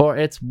for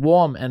its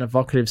warm and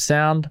evocative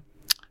sound.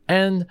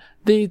 And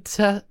the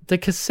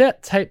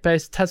cassette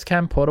tape-based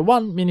Tascam Porta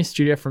 1 mini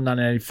studio from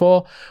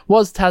 1984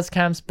 was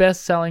Tascam's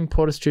best-selling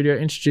Porta studio,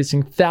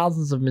 introducing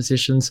thousands of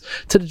musicians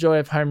to the joy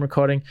of home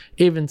recording.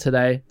 Even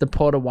today, the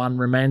Porta 1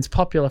 remains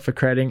popular for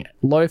creating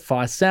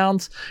lo-fi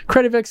sounds,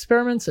 creative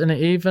experiments, and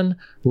even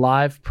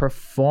live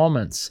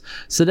performance.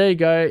 So there you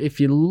go.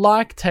 If you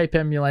like tape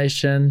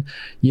emulation,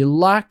 you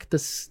like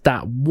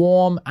that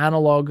warm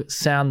analog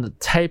sound that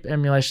tape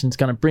emulation is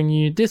going to bring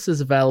you, this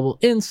is available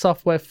in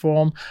software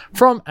form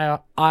from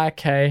our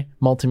IK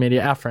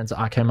Multimedia, our friends at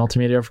IK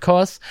Multimedia, of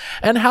course.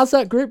 And how's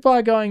that group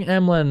buy going,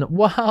 Emlyn?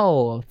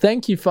 Well,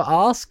 thank you for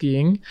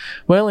asking.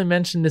 We only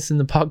mentioned this in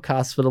the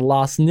podcast for the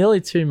last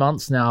nearly 2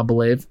 months now, I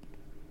believe.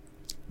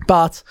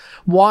 But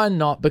why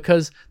not?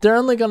 Because they're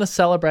only going to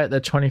celebrate their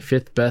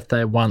 25th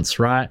birthday once,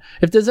 right?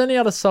 If there's any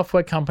other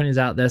software companies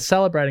out there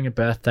celebrating a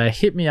birthday,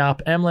 hit me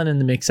up,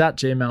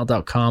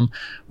 emlyninthemix@gmail.com.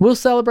 We'll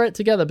celebrate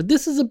together. But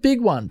this is a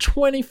big one.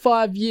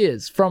 25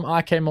 years from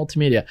IK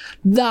Multimedia.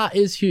 That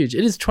is huge.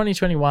 It is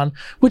 2021,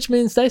 which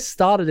means they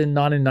started in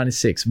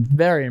 1996.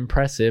 Very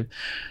impressive.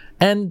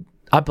 And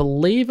I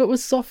believe it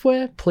was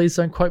software. Please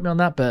don't quote me on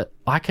that. But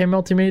IK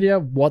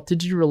Multimedia, what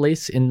did you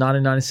release in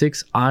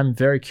 1996? I'm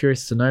very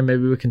curious to know.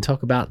 Maybe we can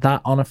talk about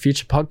that on a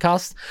future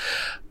podcast.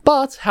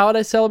 But how are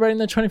they celebrating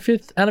their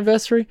 25th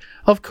anniversary?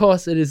 Of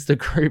course, it is the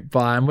group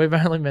buy. And we've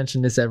only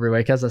mentioned this every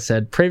week, as I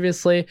said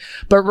previously.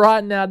 But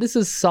right now, this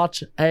is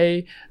such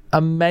an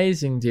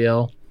amazing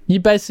deal. You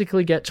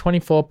basically get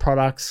 24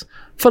 products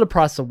for the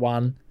price of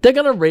one. They're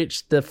going to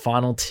reach the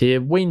final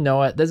tier. We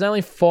know it. There's only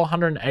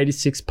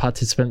 486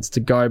 participants to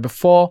go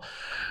before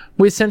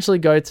we essentially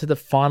go to the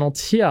final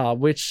tier,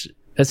 which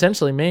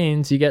essentially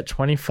means you get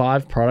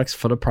 25 products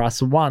for the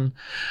price of one.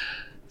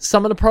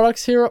 Some of the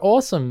products here are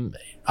awesome.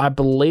 I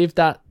believe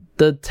that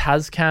the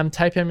Tascam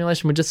tape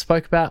emulation we just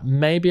spoke about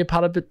may be a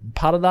part of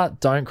that.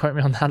 Don't quote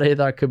me on that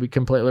either. I could be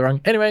completely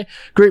wrong. Anyway,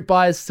 group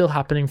buy is still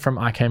happening from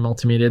IK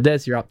Multimedia.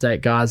 There's your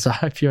update, guys. I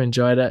hope you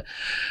enjoyed it.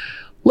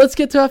 Let's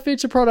get to our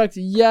feature product.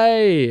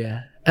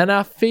 Yay! And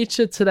our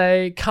feature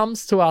today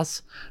comes to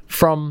us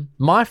from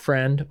my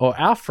friend, or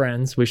our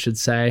friends, we should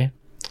say,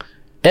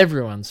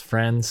 everyone's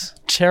friends,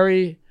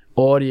 Cherry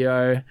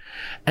Audio.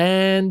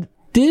 And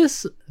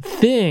this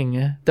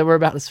thing that we're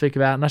about to speak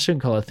about, and I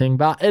shouldn't call it a thing,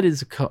 but it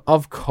is,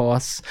 of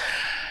course,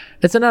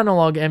 it's an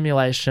analog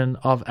emulation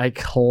of a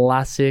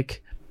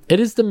classic. It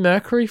is the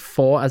Mercury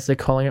 4, as they're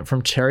calling it,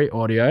 from Cherry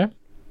Audio.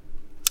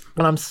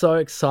 And I'm so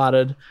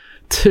excited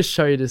to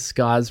show you this,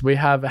 guys. We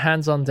have a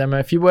hands-on demo.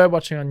 If you were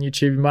watching on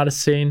YouTube, you might have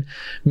seen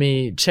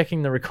me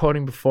checking the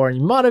recording before, and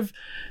you might have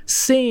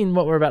seen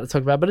what we're about to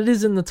talk about, but it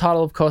is in the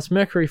title, of course,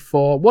 Mercury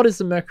 4. What is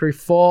the Mercury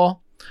 4?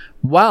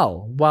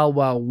 Well.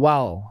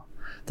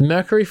 The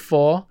Mercury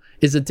 4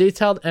 is a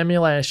detailed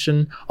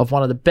emulation of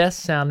one of the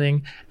best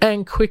sounding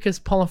and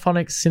quickest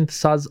polyphonic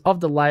synthesizers of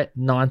the late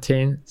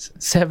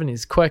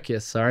 1970s,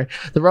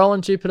 the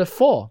Roland Jupiter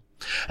 4.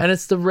 And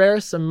it's the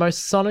rarest and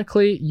most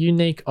sonically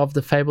unique of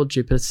the fabled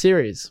Jupiter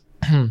series.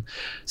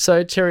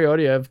 So Cherry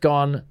Audio have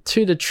gone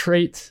to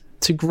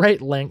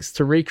great lengths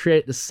to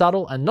recreate the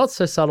subtle and not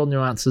so subtle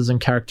nuances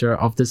and character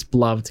of this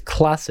beloved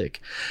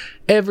classic.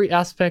 Every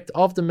aspect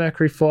of the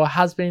Mercury 4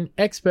 has been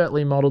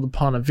expertly modeled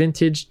upon a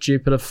vintage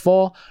Jupiter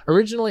 4,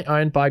 originally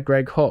owned by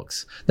Greg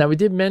Hawkes. Now, we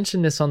did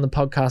mention this on the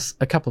podcast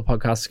a couple of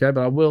podcasts ago,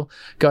 but I will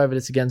go over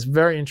this again. It's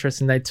very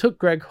interesting. They took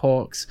Greg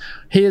Hawkes.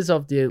 He is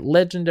of the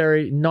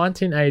legendary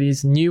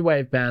 1980s new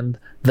wave band,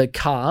 The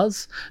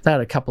Cars. They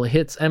had a couple of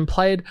hits and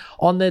played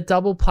on their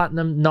double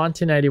platinum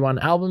 1981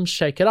 album,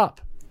 Shake It Up.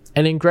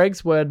 And in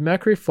Greg's word,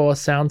 Mercury 4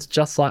 sounds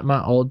just like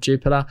my old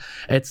Jupiter.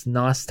 It's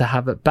nice to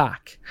have it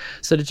back.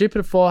 So the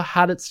Jupiter 4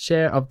 had its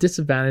share of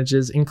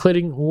disadvantages,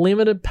 including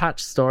limited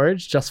patch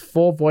storage, just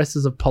 4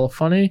 voices of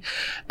polyphony,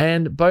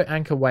 and boat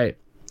anchor weight.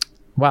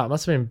 Wow, it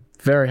must have been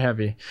very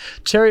heavy.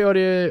 Cherry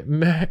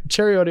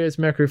Audio's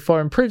Mercury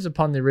 4 improves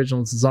upon the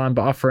original design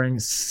by offering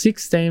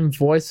 16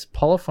 voice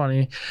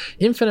polyphony,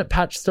 infinite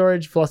patch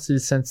storage, velocity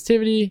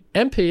sensitivity,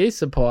 MPE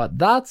support.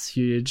 That's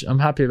huge. I'm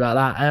happy about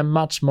that. And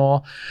much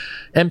more.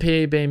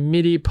 MPE being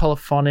MIDI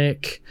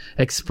polyphonic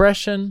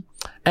expression.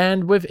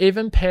 And we've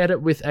even paired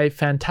it with a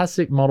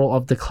fantastic model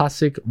of the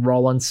classic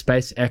Roland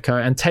Space Echo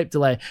and tape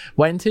delay.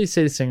 Wait until you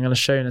see this thing. I'm going to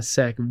show you in a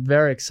sec.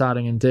 Very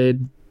exciting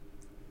indeed.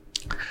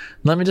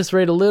 Let me just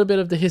read a little bit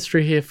of the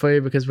history here for you,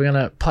 because we're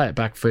going to play it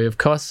back for you, of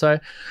course. So,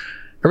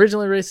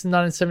 originally released in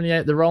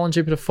 1978, the Roland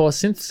Jupiter 4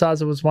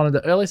 synthesizer was one of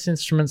the earliest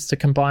instruments to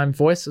combine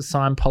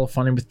voice-assigned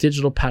polyphony with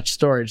digital patch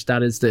storage.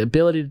 That is, the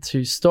ability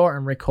to store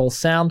and recall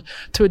sound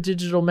to a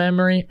digital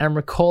memory and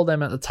recall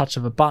them at the touch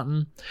of a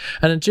button.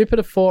 And the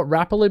Jupiter 4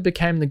 rapidly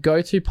became the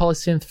go-to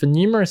polysynth for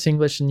numerous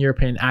English and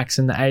European acts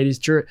in the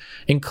 80s,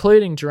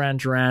 including Duran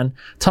Duran,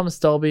 Thomas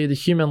Dolby, The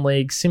Human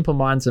League, Simple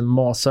Minds, and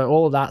more. So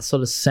all of that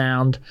sort of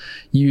sound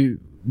you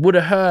would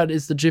have heard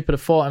is the Jupiter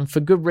 4, and for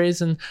good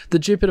reason. The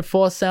Jupiter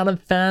 4 sounded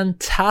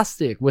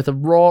fantastic with a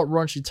raw,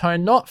 raunchy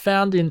tone not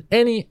found in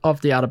any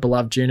of the other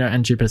beloved Juno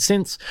and Jupiter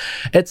synths.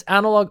 Its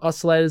analog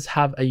oscillators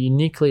have a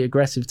uniquely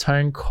aggressive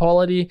tone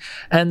quality,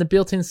 and the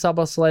built-in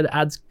sub-oscillator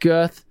adds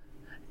girth.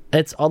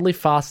 Its oddly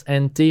fast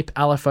and deep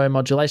LFO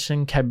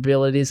modulation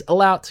capabilities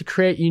allow it to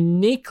create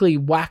uniquely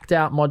whacked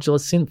out modular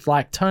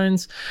synth-like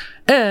tones,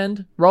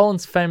 and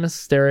Roland's famous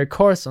stereo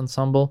chorus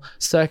ensemble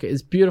circuit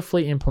is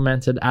beautifully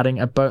implemented, adding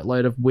a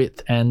boatload of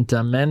width and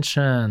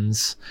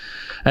dimensions.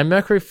 And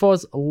Mercury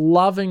 4's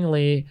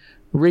lovingly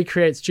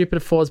recreates Jupiter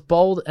 4's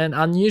bold and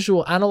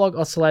unusual analog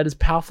oscillator's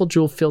powerful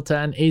dual filter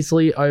and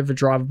easily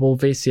overdrivable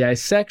VCA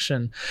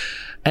section.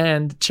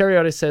 And Cherry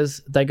Audio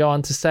says they go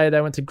on to say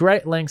they went to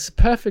great lengths to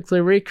perfectly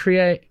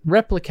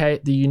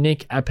replicate the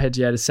unique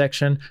arpeggiator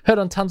section, heard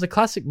on tons of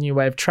classic new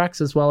wave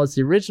tracks as well as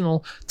the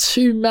original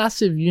 2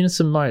 massive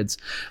unison modes.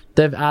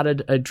 They've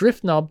added a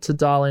drift knob to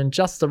dial in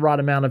just the right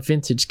amount of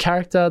vintage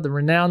character. The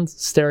renowned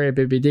stereo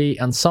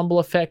BBD ensemble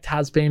effect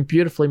has been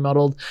beautifully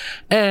modeled,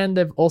 and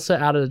they've also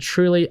added a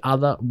truly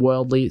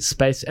otherworldly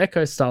Space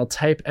Echo style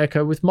tape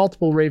echo with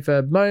multiple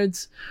reverb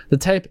modes. The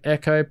tape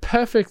echo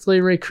perfectly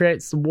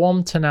recreates the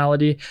warm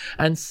tonality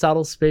and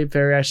subtle speed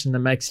variation that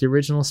makes the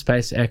original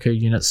Space Echo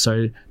unit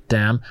so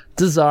damn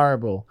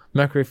desirable.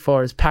 Mercury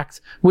 4 is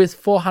packed with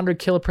 400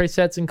 killer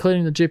presets,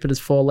 including the Jupiter's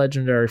 4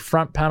 legendary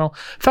front panel,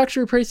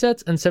 factory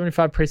presets, and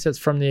 75 presets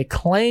from the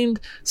acclaimed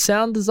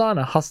sound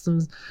designer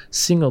Huston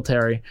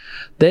Singletary.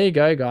 There you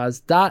go, guys.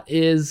 That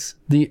is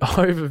the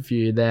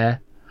overview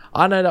there.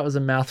 I know that was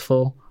a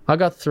mouthful. I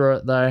got through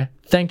it, though.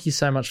 Thank you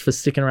so much for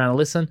sticking around and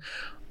listen.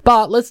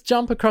 But let's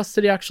jump across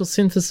to the actual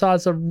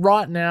synthesizer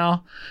right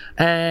now.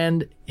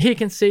 And here you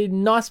can see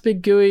nice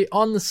big GUI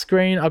on the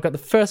screen. I've got the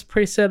first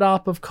preset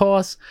up, of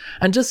course.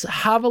 And just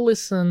have a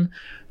listen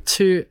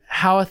to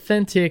how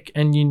authentic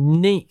and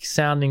unique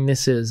sounding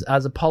this is.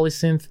 As a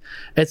polysynth,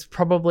 it's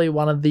probably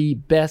one of the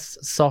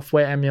best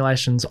software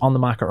emulations on the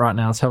market right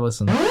now. Let's have a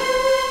listen.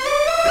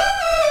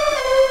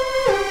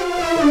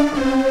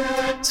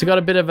 So got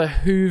a bit of a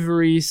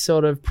hoovery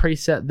sort of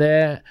preset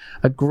there,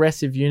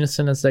 aggressive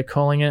unison as they're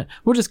calling it.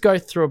 We'll just go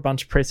through a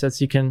bunch of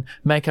presets. You can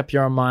make up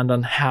your own mind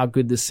on how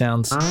good this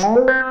sounds.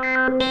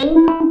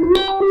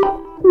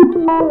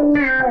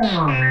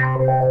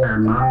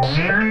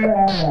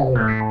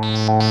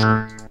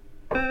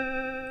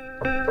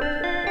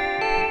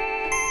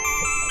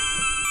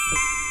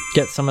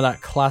 Get some of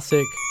that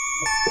classic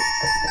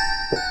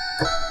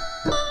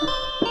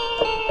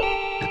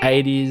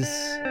 80s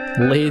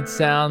lead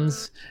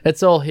sounds.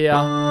 It's all here.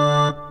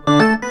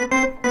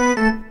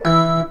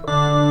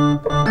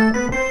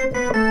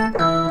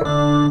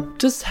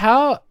 Just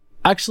how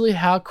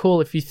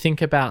cool, if you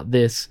think about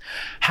this,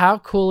 how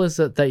cool is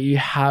it that you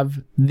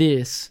have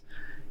this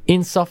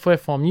in software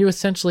form? You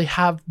essentially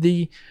have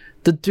the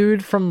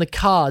dude from the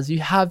Cars. You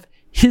have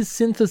his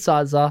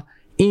synthesizer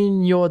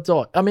in your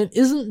DAW. I mean,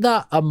 isn't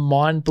that a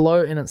mind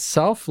blow in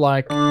itself?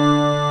 Like,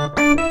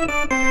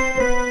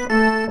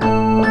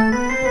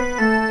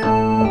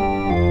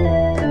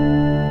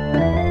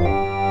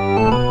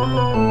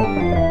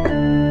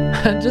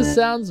 it just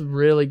sounds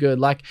really good.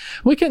 Like,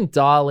 we can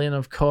dial in,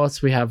 of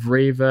course, we have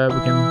reverb, we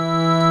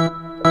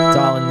can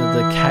dial in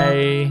the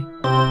decay.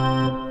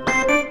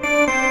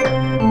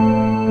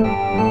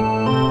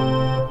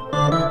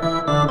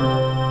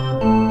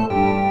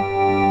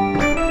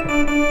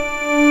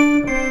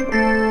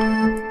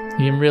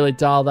 You can really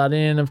dial that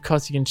in. Of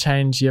course, you can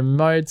change your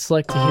mode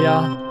selector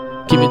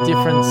here, give it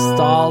different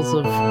styles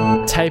of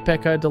tape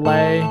echo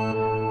delay.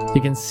 You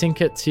can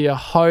sync it to your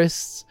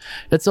hosts.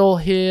 It's all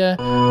here.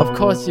 Of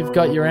course, you've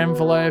got your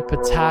envelope,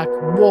 attack.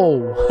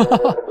 Whoa.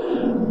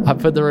 I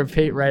put the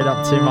repeat rate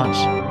up too much.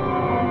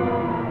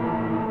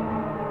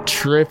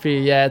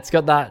 Trippy. Yeah, it's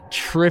got that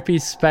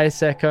trippy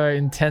Space Echo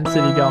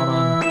intensity going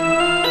on.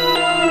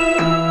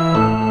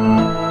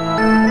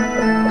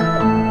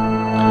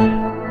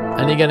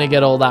 And you're going to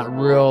get all that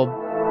real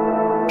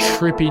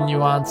trippy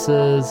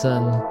nuances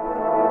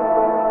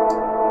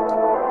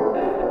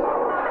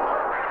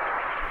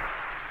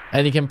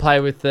and you can play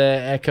with the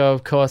echo,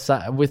 of course,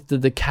 with the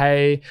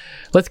decay.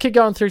 Let's keep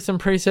going through some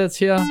presets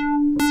here.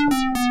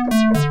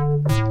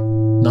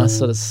 Nice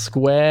sort of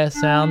square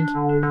sound.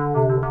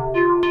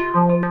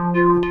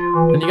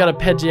 And you got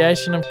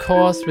arpeggiation, of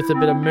course, with a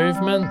bit of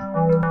movement.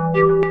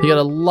 You got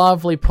a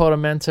lovely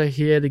portamento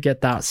here to get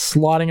that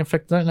sliding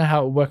effect. I don't know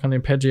how it will work on the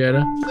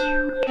arpeggiator.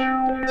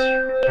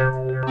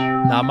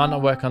 No, it might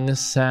not work on this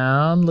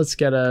sound. Let's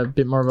get a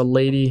bit more of a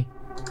leady.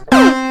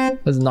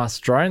 There's a nice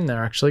drone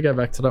there, actually. Go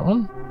back to that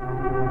one.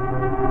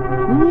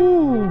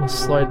 Ooh,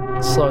 slow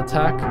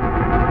attack.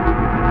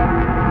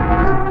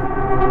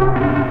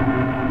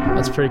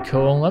 That's pretty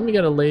cool. Let me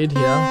get a lead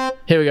here.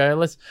 Here we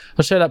go.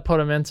 I'll show that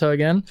portamento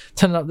again.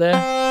 Turn it up there.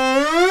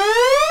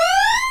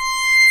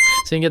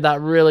 So you can get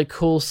that really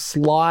cool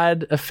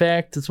slide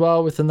effect as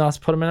well with a nice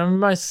portamento. I mean,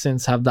 most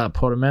synths have that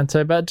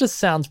portamento, but it just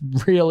sounds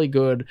really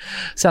good.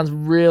 Sounds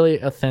really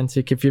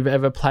authentic. If you've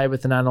ever played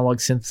with an analog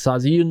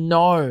synthesizer, you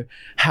know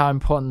how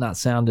important that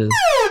sound is.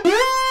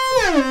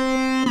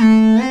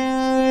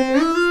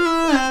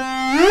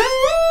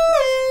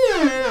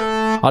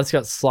 I just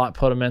got slight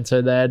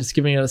portamento there, just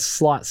giving it a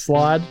slight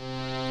slide.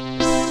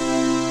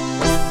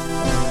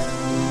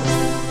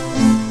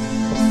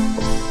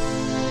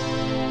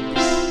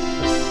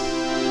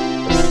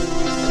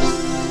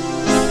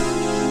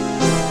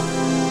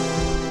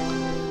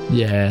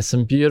 Yeah,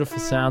 some beautiful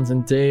sounds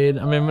indeed.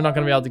 I mean, we're not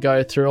going to be able to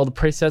go through all the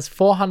presets.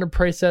 400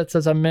 presets,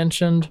 as I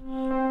mentioned.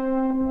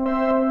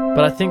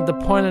 But I think the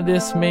point of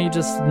this, me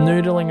just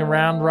noodling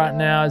around right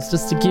now, is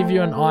just to give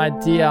you an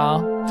idea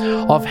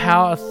of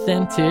how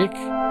authentic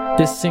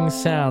this thing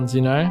sounds,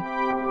 you know?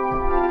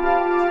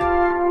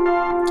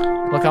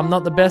 Look, I'm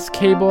not the best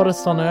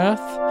keyboardist on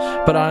earth,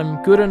 but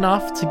I'm good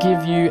enough to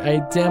give you a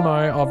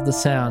demo of the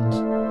sound.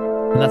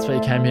 And that's what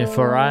you came here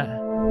for, right?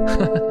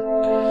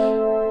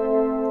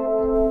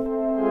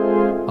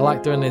 I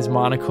like doing these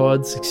minor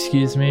chords.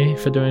 Excuse me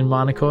for doing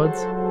minor chords.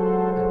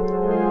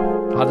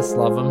 I just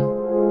love them.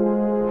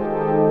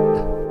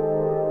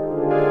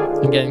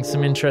 I'm getting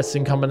some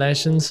interesting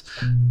combinations.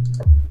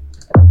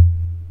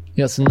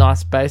 You got some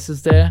nice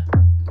basses there.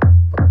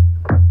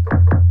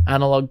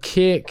 Analog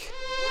kick.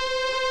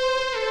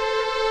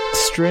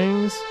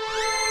 Strings.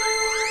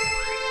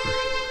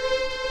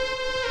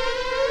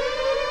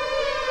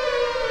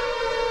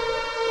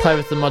 Play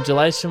with the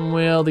modulation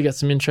wheel to get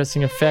some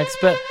interesting effects.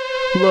 But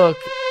look,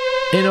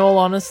 in all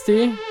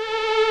honesty,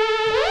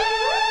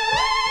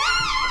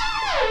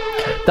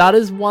 that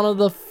is one of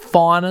the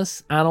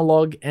finest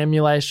analog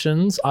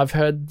emulations I've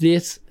heard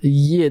this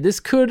year. This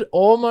could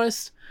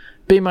almost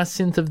be my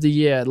synth of the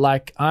year.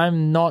 Like,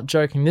 I'm not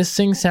joking. This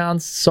thing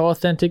sounds so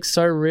authentic,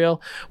 so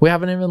real. We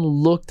haven't even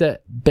looked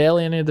at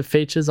barely any of the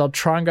features. I'll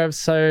try and go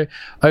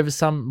over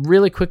some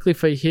really quickly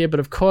for you here, but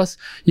of course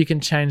you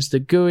can change the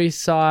GUI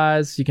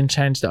size, you can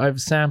change the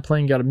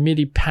oversampling, you got a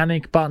MIDI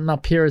panic button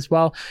up here as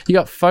well. You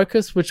got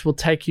focus, which will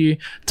take you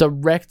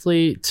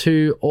directly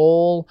to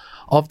all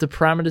of the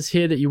parameters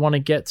here that you want to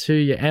get to,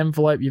 your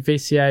envelope, your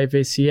VCA,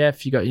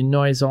 VCF, you got your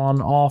noise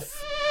on,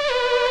 off.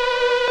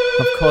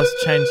 Of course,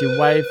 change your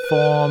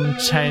waveform,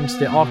 change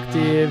the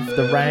octave,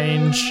 the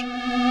range,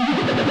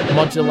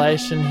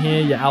 modulation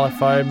here, your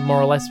LFO,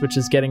 more or less, which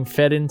is getting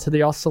fed into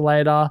the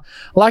oscillator.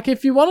 Like,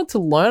 if you wanted to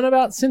learn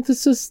about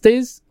synthesis,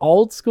 these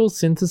old school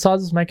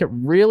synthesizers make it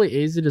really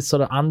easy to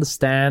sort of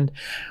understand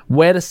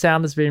where the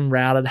sound has been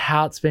routed,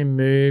 how it's been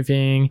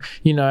moving.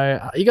 You know,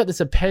 you got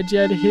this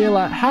arpeggiator here.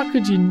 Like, how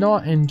could you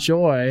not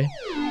enjoy?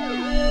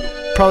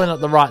 Probably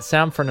not the right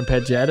sound for an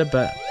arpeggiator,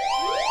 but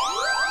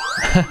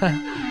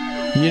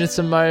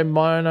unison mode,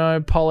 mono,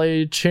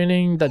 poly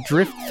tuning, that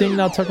drift thing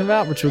they were talking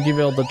about, which will give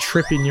you all the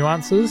trippy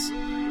nuances.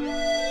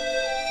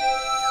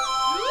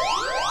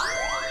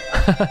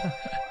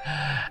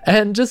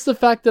 And just the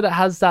fact that it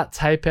has that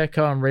tape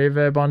echo and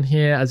reverb on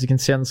here, as you can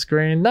see on the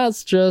screen,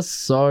 that's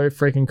just so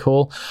freaking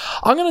cool.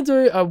 I'm going to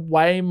do a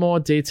way more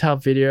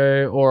detailed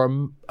video,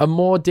 or a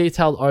more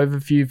detailed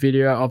overview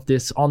video of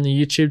this on the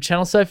YouTube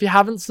channel. So if you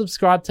haven't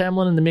subscribed to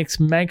Emlyn in the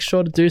Mix, make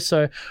sure to do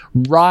so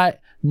right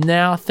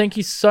now. Thank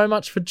you so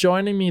much for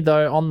joining me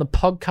though on the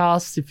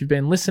podcast. If you've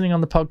been listening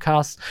on the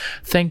podcast,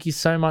 thank you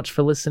so much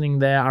for listening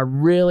there. I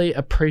really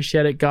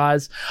appreciate it,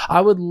 guys. I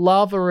would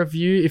love a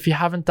review if you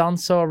haven't done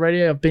so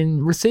already. I've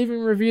been receiving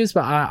reviews,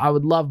 but I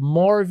would love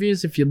more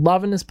reviews. If you're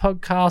loving this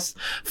podcast,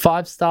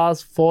 5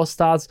 stars, 4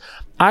 stars.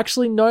 I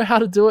actually know how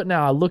to do it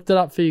now. I looked it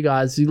up for you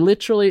guys. You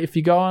literally, if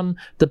you go on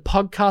the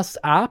podcast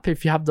app,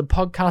 if you have the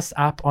podcast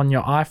app on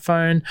your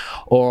iPhone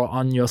or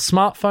on your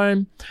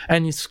smartphone,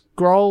 and you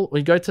scroll,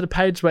 you go to the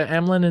page where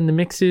Emlyn in the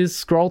Mix is,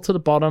 scroll to the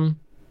bottom,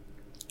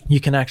 you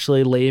can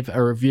actually leave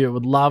a review. I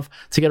would love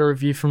to get a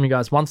review from you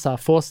guys. 1 star,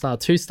 4 star,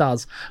 2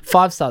 stars,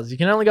 5 stars. You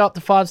can only go up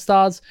to 5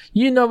 stars.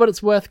 You know what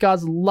it's worth,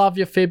 guys. Love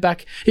your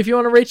feedback. If you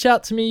want to reach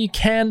out to me, you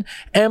can.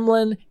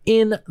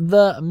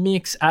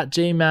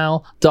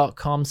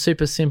 emlyninthemix@gmail.com.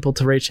 Super simple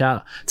to reach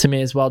out to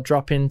me as well.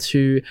 Drop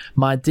into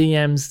my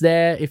DMs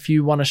there. If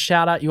you want a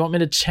shout out, you want me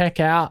to check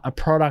out a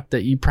product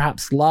that you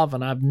perhaps love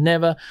and I've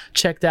never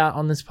checked out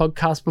on this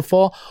podcast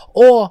before,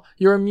 or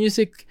you're a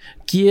music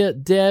gear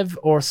dev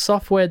or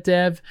software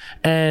dev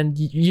and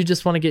you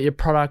just want to get your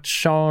product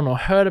shown or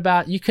heard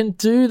about, you can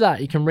do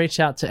that. You can reach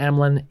out to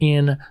Emlyn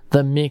in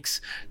the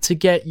Mix to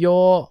get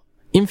your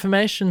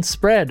information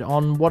spread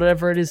on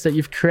whatever it is that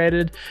you've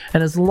created.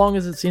 And as long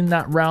as it's in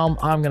that realm,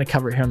 I'm going to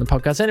cover it here on the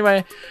podcast.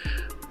 Anyway,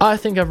 I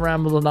think I've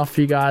rambled enough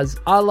for you guys.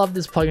 I love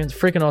this plugin. It's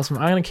freaking awesome.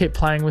 I'm going to keep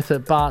playing with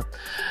it, but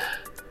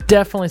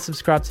definitely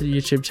subscribe to the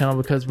YouTube channel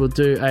because we'll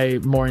do a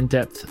more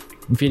in-depth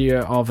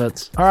video of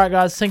it. All right,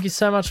 guys, thank you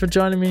so much for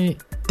joining me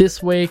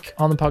this week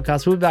on the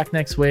podcast. We'll be back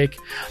next week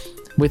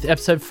with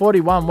episode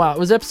 41. Wow, it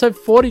was episode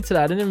 40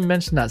 today. I didn't even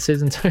mention that,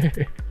 season 2.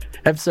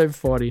 Episode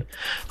 40.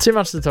 Too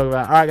much to talk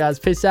about. All right, guys,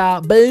 peace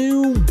out.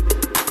 Boom.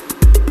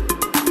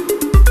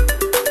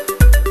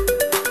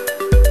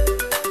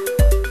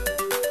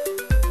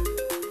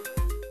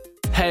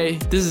 Hey,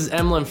 this is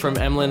Emlyn from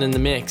Emlyn in the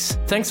Mix.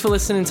 Thanks for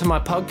listening to my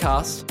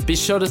podcast. Be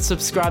sure to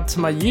subscribe to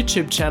my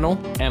YouTube channel,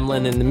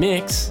 Emlyn in the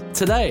Mix,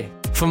 today.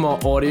 For more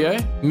audio,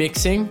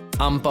 mixing,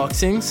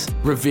 unboxings,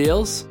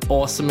 reveals,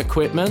 awesome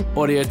equipment,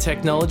 audio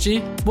technology,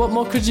 what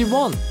more could you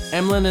want?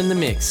 Emlyn in the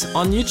Mix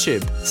on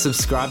YouTube.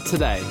 Subscribe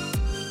today.